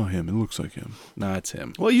him. It's not him. It looks like him. No, it's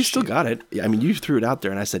him. Well, you still got it. I mean, you threw it out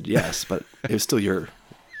there, and I said yes, but it was still your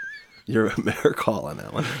call on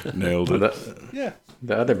that one. Nailed it. Yeah.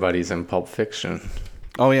 The other buddy's in Pulp Fiction.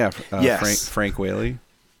 Oh yeah, yes. Frank Whaley.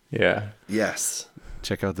 Yeah. Yes.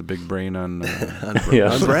 Check out the big brain on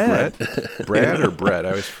Brad. Brad or Brett?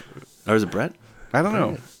 Or is it Brett? I don't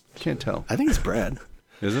know. Can't tell. I think it's Brad.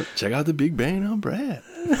 Is it? Check out the big brain on Brad.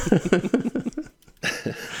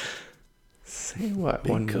 Say what?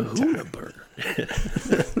 Big One Kahuna burger.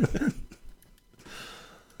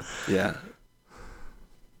 Yeah.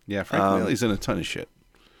 Yeah, Frank Whaley's in a ton of shit.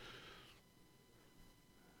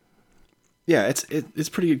 Yeah, it's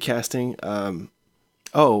pretty good casting.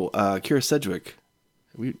 Kira Sedgwick.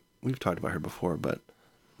 We've talked about her before, but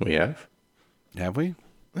we have we?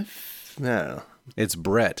 I don't know. It's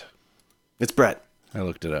Brett. It's Brett. I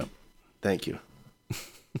looked it up. Thank you.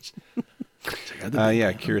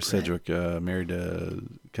 Kira Sedgwick married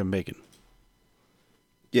Kevin Bacon.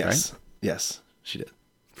 Yes. Right? Yes, she did.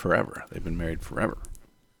 Forever. They've been married forever.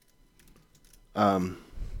 Her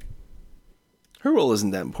role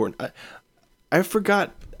isn't that important. I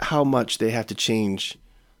forgot how much they have to change,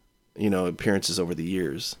 appearances over the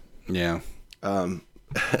years. Yeah. I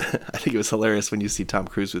think it was hilarious when you see Tom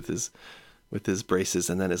Cruise with his braces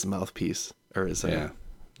and then his mouthpiece or his retainer.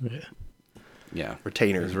 His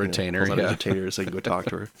retainer. His retainer so he can go talk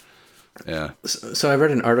to her. Yeah. So I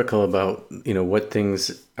read an article about what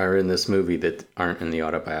things are in this movie that aren't in the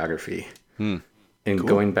autobiography. And cool.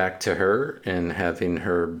 Going back to her and having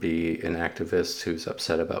her be an activist who's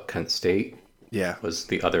upset about Kent State was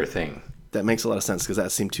the other thing. That makes a lot of sense because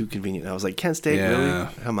that seemed too convenient. I was like, Kent State, really?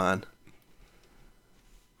 Come on.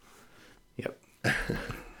 Yep.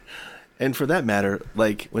 And for that matter,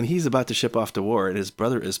 like when he's about to ship off to war and his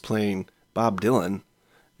brother is playing Bob Dylan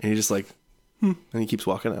and he's just like, and he keeps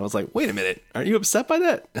walking. I was like, wait a minute, aren't you upset by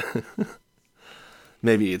that?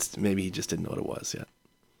 Maybe he just didn't know what it was yet.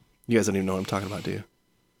 You guys don't even know what I'm talking about, do you?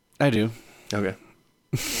 I do. Okay.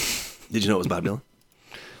 Did you know it was Bob Dylan?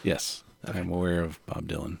 Yes. Okay. I'm aware of Bob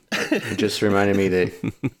Dylan. It just reminded me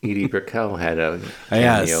that Edie Brickell had a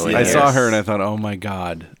cameo. I saw her and I thought, oh my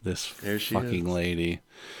God, this fucking is. lady.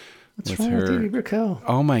 What's wrong with Edie Brickell?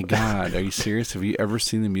 Oh my God, are you serious? Have you ever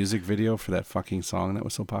seen the music video for that fucking song that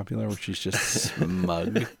was so popular where she's just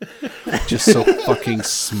smug? Just so fucking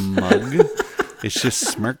smug. It's just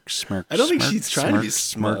smirk. I don't think she's trying to be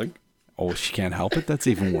smug. Oh, she can't help it? That's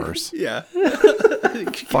even worse. Yeah.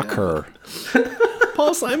 Fuck her.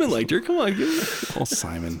 Paul Simon liked her. Come on, give me. Paul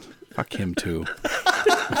Simon. Fuck him too.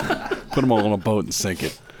 Put them all on a boat and sink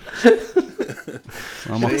it.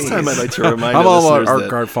 Next time I'd like to remind I'm all about Art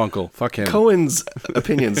that Garfunkel. Fuck him. Cohen's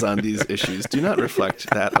opinions on these issues do not reflect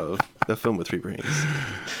that of the Film with Three Brains.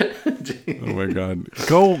 Oh my god.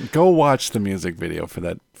 Go watch the music video for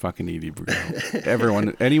that fucking Edie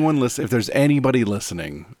Brickell. Anyone listen, if there's anybody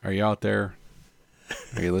listening, are you out there?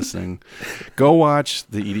 Are you listening? Go watch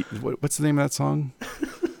the Edie, what's the name of that song?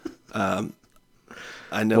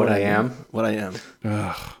 I know What I Am. What I Am.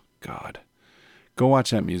 Oh god. Go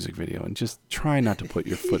watch that music video and just try not to put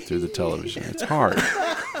your foot through the television. It's hard.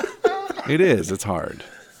 It is. It's hard.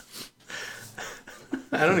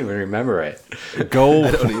 I don't even remember it.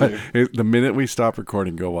 Go. The minute we stop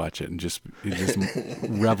recording, go watch it and just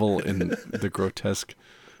revel in the grotesque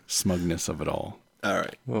smugness of it all. All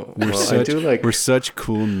right. We're such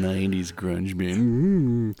cool '90s grunge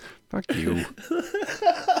band. Fuck you.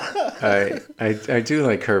 I do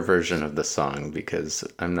like her version of the song because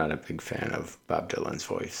I'm not a big fan of Bob Dylan's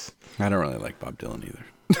voice. I don't really like Bob Dylan either.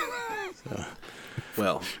 So,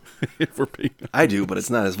 well, I do, but it's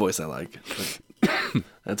not his voice I like.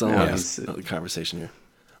 That's all the conversation here.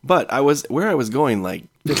 But where I was going like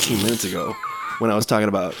 15 minutes ago when I was talking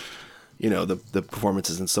about, the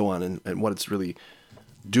performances and so on and what it's really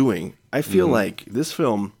doing. I feel like this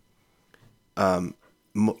film, a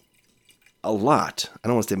lot, I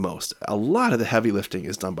don't want to say most, a lot of the heavy lifting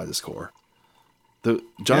is done by the score.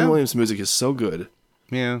 John Williams' music is so good.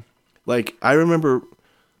 Yeah. Like, I remember,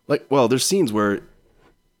 there's scenes where,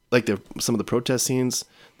 some of the protest scenes,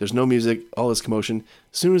 there's no music, all this commotion.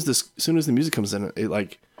 As soon as the music comes in, I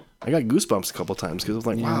got goosebumps a couple times because I was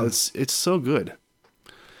like, wow, it's so good.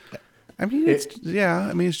 I mean, it's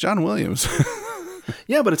John Williams.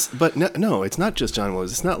 Yeah, but no, it's not just John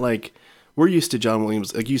Williams. It's not like we're used to John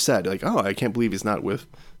Williams, like you said, like, oh, I can't believe he's not with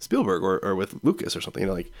Spielberg or with Lucas or something.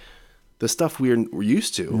 Like the stuff we're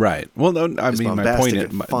used to. Right. Well, no, I mean, my point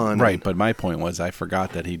is fun. Right, but my point was I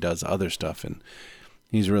forgot that he does other stuff and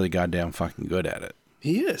he's really goddamn fucking good at it.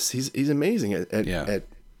 He is. He's amazing at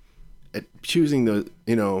choosing the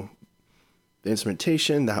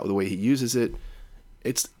instrumentation, the way he uses it.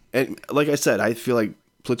 And like I said, I feel like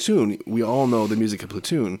Platoon. We all know the music of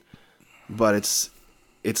Platoon, but it's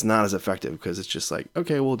not as effective because it's just like,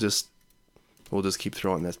 okay, we'll just keep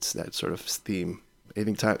throwing that sort of theme.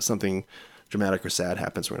 Anything something dramatic or sad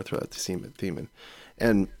happens, we're gonna throw that theme in.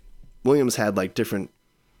 And Williams had like different,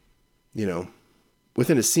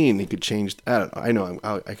 within a scene he could change. I don't know. I know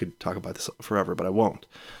I could talk about this forever, but I won't.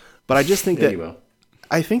 But I just think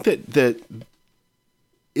I think that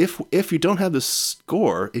if you don't have the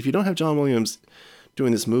score, if you don't have John Williams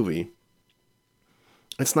doing this movie,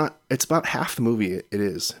 it's about half the movie it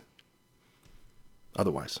is.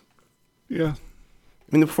 Otherwise. Yeah.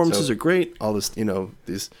 I mean, the performances are great. All this,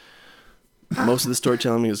 most of the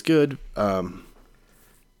storytelling is good.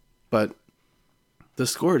 But the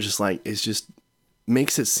score just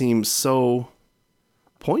makes it seem so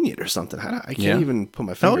poignant or something. I can't even put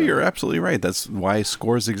my finger on it. You're absolutely right. That's why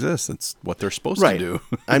scores exist. That's what they're supposed to do.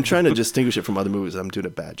 I'm trying to distinguish it from other movies. I'm doing a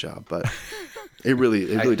bad job, but it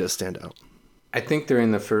really does stand out. I think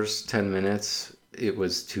during the first 10 minutes, it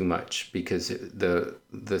was too much because the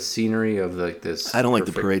scenery of like this. I don't like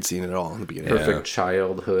the parade scene at all in the beginning. Perfect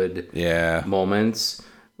childhood moments.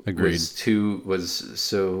 Agreed. Was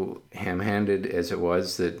so ham-handed as it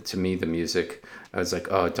was that to me the music, I was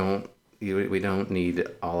like, oh, we don't need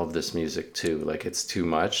all of this music too. Like it's too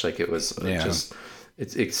much. Like it was just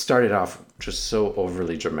it started off just so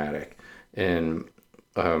overly dramatic, and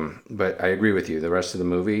but I agree with you. The rest of the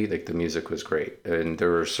movie, like the music was great, and there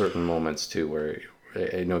were certain moments too where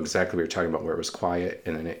I know exactly what you're talking about, where it was quiet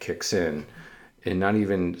and then it kicks in, and not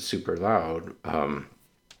even super loud,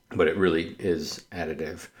 but it really is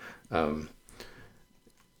additive. I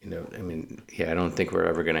don't think we're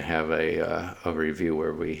ever going to have a review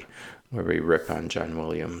where we rip on John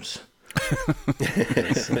Williams.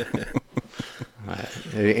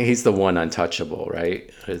 He's the one untouchable,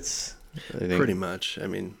 right? I think, pretty much. I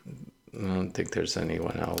mean, I don't think there's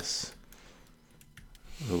anyone else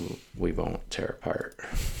who we won't tear apart.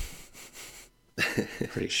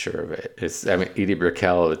 Pretty sure of it. Edie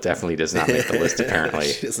Brickell definitely does not make the list.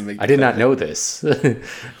 Apparently, I did not know this,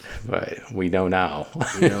 but we know now.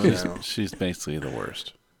 She's basically the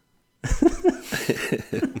worst.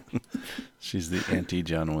 She's the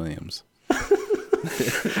anti-John Williams.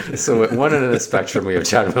 So at one end of the spectrum we have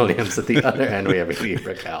John Williams, at the other end we have Edie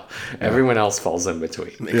Brickell. Everyone else falls in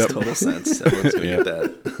between. Makes total sense. Everyone's gonna get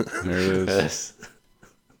that. There it is. Yes.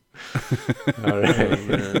 All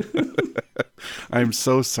right. I'm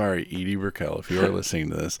so sorry, Edie Brickell, if you are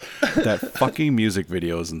listening to this. That fucking music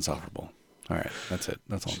video is insufferable. All right, that's it.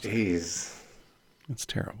 That's all I'm saying. Jeez. It's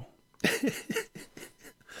terrible.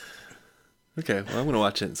 Okay, well, I'm going to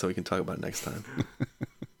watch it so we can talk about it next time.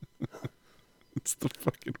 It's the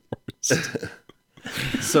fucking worst.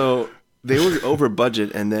 So they were over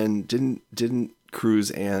budget, and then didn't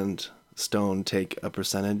Cruise and Stone take a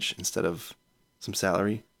percentage instead of some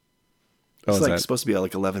salary? It's supposed to be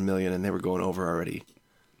like 11 million, and they were going over already.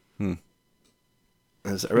 I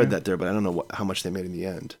read that there, but I don't know how much they made in the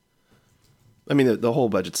end. I mean, the whole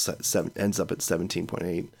budget ends up at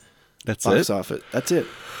 17.8. That's box it. Office. That's it.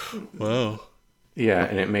 Wow. Yeah,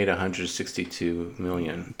 and it made 162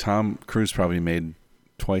 million. Tom Cruise probably made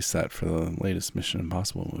twice that for the latest Mission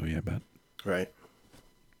Impossible movie, I bet. Right.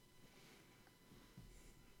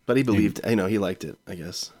 But he believed, he liked it, I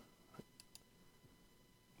guess.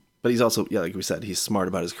 But he's also, like we said, he's smart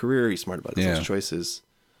about his career. He's smart about his choices.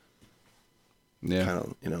 Yeah. Kind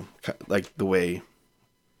of, like the way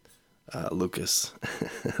Lucas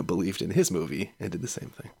believed in his movie and did the same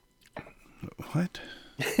thing. What?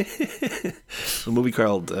 A movie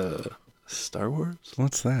called Star Wars?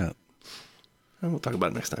 What's that? We'll talk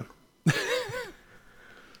about it next time.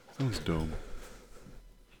 Sounds dumb.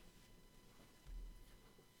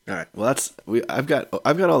 All right. Well, I've got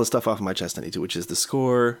all the stuff off of my chest I need to, which is the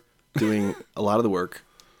score, doing a lot of the work.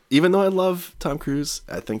 Even though I love Tom Cruise,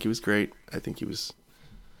 I think he was great. I think he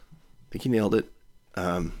nailed it.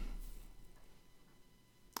 I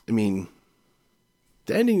mean,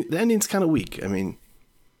 the ending's kind of weak. I mean,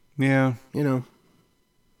 yeah,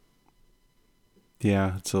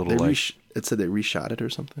 yeah, it's a little it said they reshot it or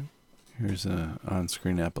something. Here's a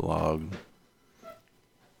on-screen epilogue.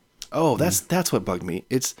 Oh, that's what bugged me.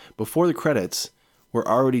 It's before the credits. We're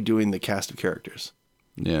already doing the cast of characters.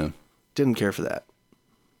 Yeah, didn't care for that.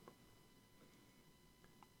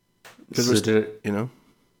 Because So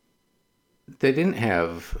they didn't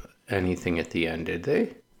have anything at the end, did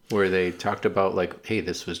they? Where they talked about like, hey,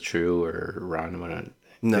 this was true, or Ron went on.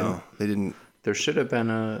 No, they didn't. There should have been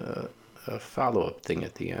a follow-up thing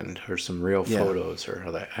at the end, or some real photos, or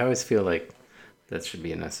all that. I always feel like that should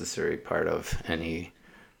be a necessary part of any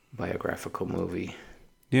biographical movie.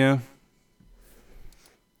 Yeah,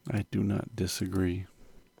 I do not disagree.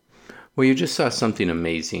 Well, you just saw something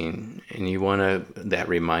amazing, and you want that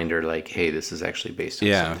reminder, like, hey, this is actually based on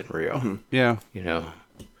something real. Mm-hmm. Yeah.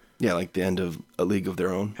 Yeah, like the end of A League of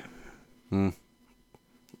Their Own. No,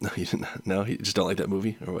 you didn't. No, you just don't like that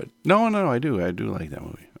movie, or what? No, I do like that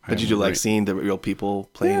movie. But you do like seeing the real people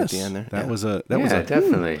playing at the end there? That was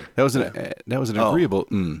definitely. That was an agreeable.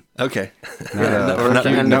 Okay.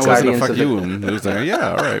 That wasn't a fuck you. It was like, yeah,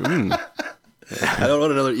 all right. I don't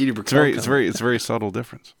want another Edie Brickell. It's a very subtle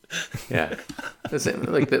difference. Yeah, it's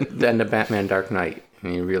like the end of Batman: Dark Knight,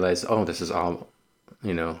 and you realize, oh, this is all,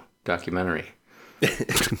 documentary.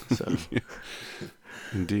 So,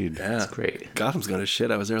 indeed, yeah, it's great. Gotham's going to shit.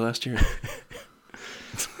 I was there last year.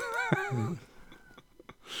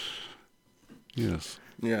 Yes.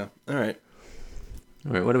 Yeah. All right.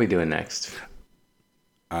 What are we doing next?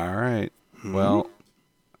 All right. Well,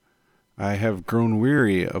 I have grown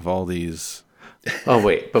weary of all these. Oh,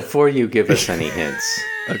 wait. Before you give us any hints.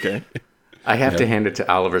 Okay. I have to hand it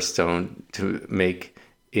to Oliver Stone to make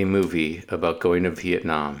a movie about going to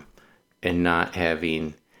Vietnam and not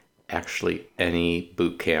having actually any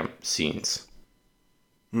boot camp scenes.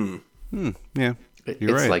 Yeah.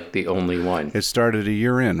 You're it's right. like the only one. It started a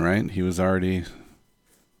year in, right? He was already...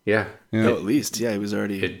 Yeah. No, at least. Yeah, he was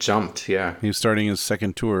already... It jumped, yeah. He was starting his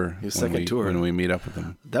second tour. When we meet up with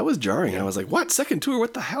him. That was jarring. I was like, what? Second tour?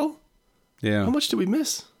 What the hell? Yeah. How much did we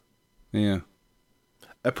miss? Yeah.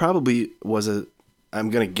 It probably was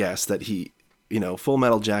I'm going to guess that he, Full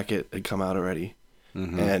Metal Jacket had come out already.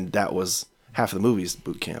 Mm-hmm. And that was half of the movie's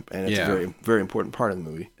boot camp. And it's a very, very important part of the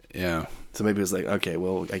movie. Yeah. So maybe it was like, okay,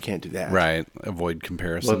 well, I can't do that. Right. Avoid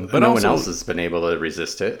comparison. Well, but no one else has been able to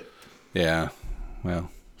resist it. Yeah. Well,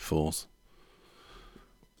 fools.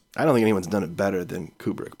 I don't think anyone's done it better than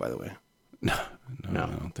Kubrick, by the way. No, I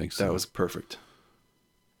don't think so. That was perfect.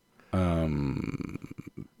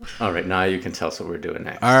 All right, now you can tell us what we're doing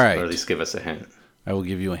next. All right. Or at least give us a hint. I will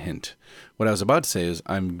give you a hint. What I was about to say is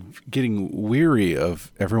I'm getting weary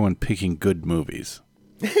of everyone picking good movies.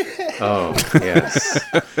 Oh, yes.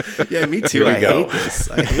 Yeah, me too. I hate this.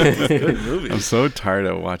 I hate these good movies. I'm so tired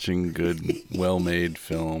of watching good, well-made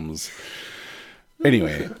films.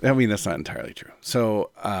 Anyway, I mean, that's not entirely true.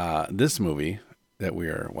 So this movie that we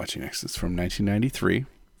are watching next is from 1993.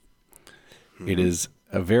 Mm-hmm. It is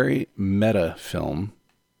a very meta film,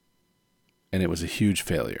 and it was a huge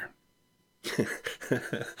failure.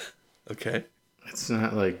 Okay. It's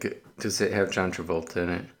not like... Does it have John Travolta in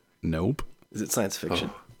it? Nope. Is it science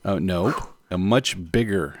fiction? Oh, nope. A much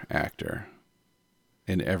bigger actor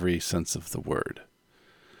in every sense of the word.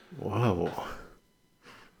 Whoa.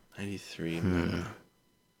 93.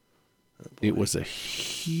 It was a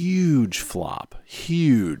huge flop.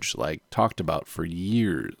 Huge. Like, talked about for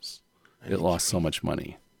years. It lost so much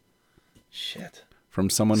money. Shit. From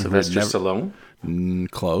someone who Sylvester had never...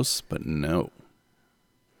 Stallone? Close, but no.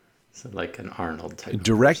 So like an Arnold type.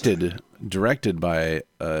 Directed by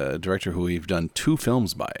a director who we've done 2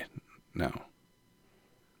 films by now.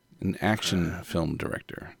 An action film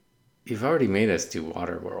director. You've already made us do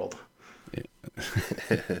Waterworld. Yeah.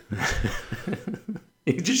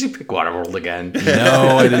 Did you pick Waterworld again?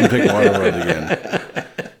 No, I didn't pick Waterworld again.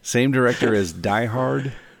 Same director as Die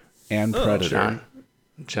Hard and Predator.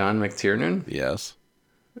 John McTiernan? Yes.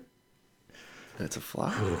 That's a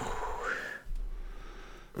flop.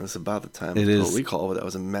 That's about the time It is. What we call it. That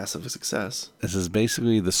was a massive success. This is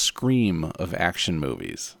basically the Scream of action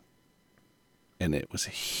movies. And it was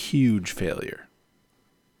a huge failure.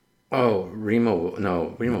 Oh, Remo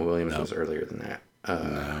Williams was earlier than that.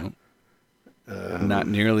 No. Not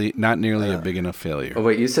nearly a big enough failure. Oh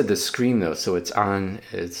wait, you said the Scream though, so it's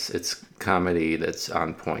comedy that's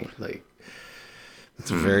on point. Like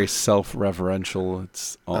it's very self-referential.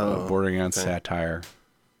 It's all bordering on satire.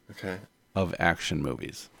 Okay. Of action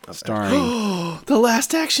movies, starring The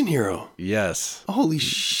Last Action Hero. Yes. Holy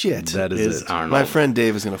shit! That is it. Arnold. My friend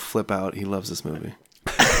Dave is gonna flip out. He loves this movie.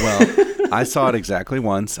 Well, I saw it exactly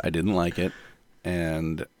once. I didn't like it,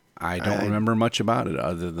 and I don't remember much about it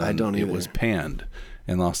other than it was panned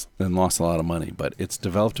and lost a lot of money. But it's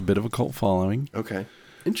developed a bit of a cult following. Okay,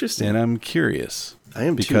 interesting. And I'm curious. I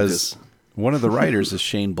am because one of the writers is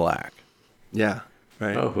Shane Black. Yeah.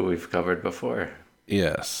 Right. Oh, who we've covered before.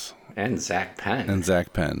 Yes. And Zach Penn.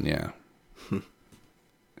 Yeah.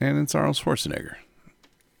 And it's Arnold Schwarzenegger.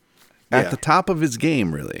 At the top of his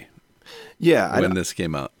game, really. Yeah. When this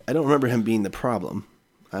came out. I don't remember him being the problem.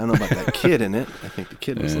 I don't know about that kid in it. I think the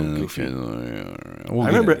kid was a little goofy.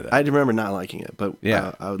 I remember not liking it, but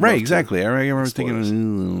yeah, I would right, exactly. I remember thinking, I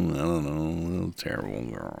don't know, a little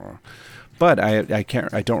terrible. But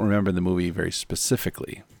I don't remember the movie very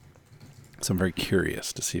specifically, so I'm very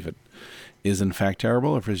curious to see if it is in fact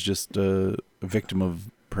terrible, or if it's just a victim of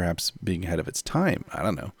perhaps being ahead of its time. I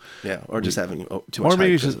don't know. Yeah, or just having too much. Or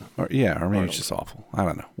maybe it's just, it's just awful. I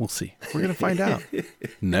don't know. We'll see. We're gonna find out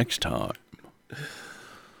next time.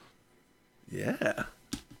 Yeah.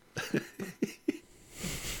 Well,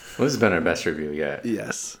 this has been our best review yet.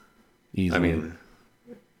 Yes. Easily. I mean,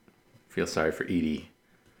 feel sorry for Edie.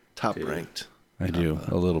 Top ranked. I do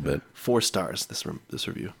a little bit. 4 stars. This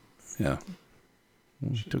review. Yeah.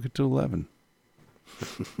 She took it to 11.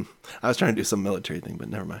 I was trying to do some military thing, but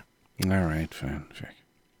never mind. All right, fine.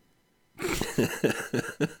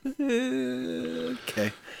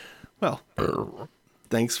 Okay. Well,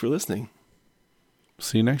 thanks for listening.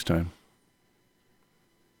 See you next time.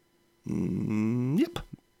 Yep.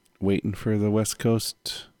 Waiting for the West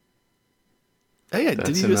Coast. Hey, that's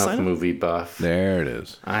did you enough sign up? Movie buff. There it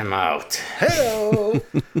is. I'm out. Hello.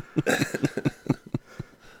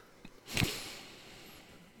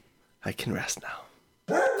 I can rest now.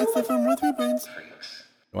 It's the Fun with Your Brains.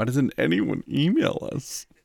 Why doesn't anyone email us?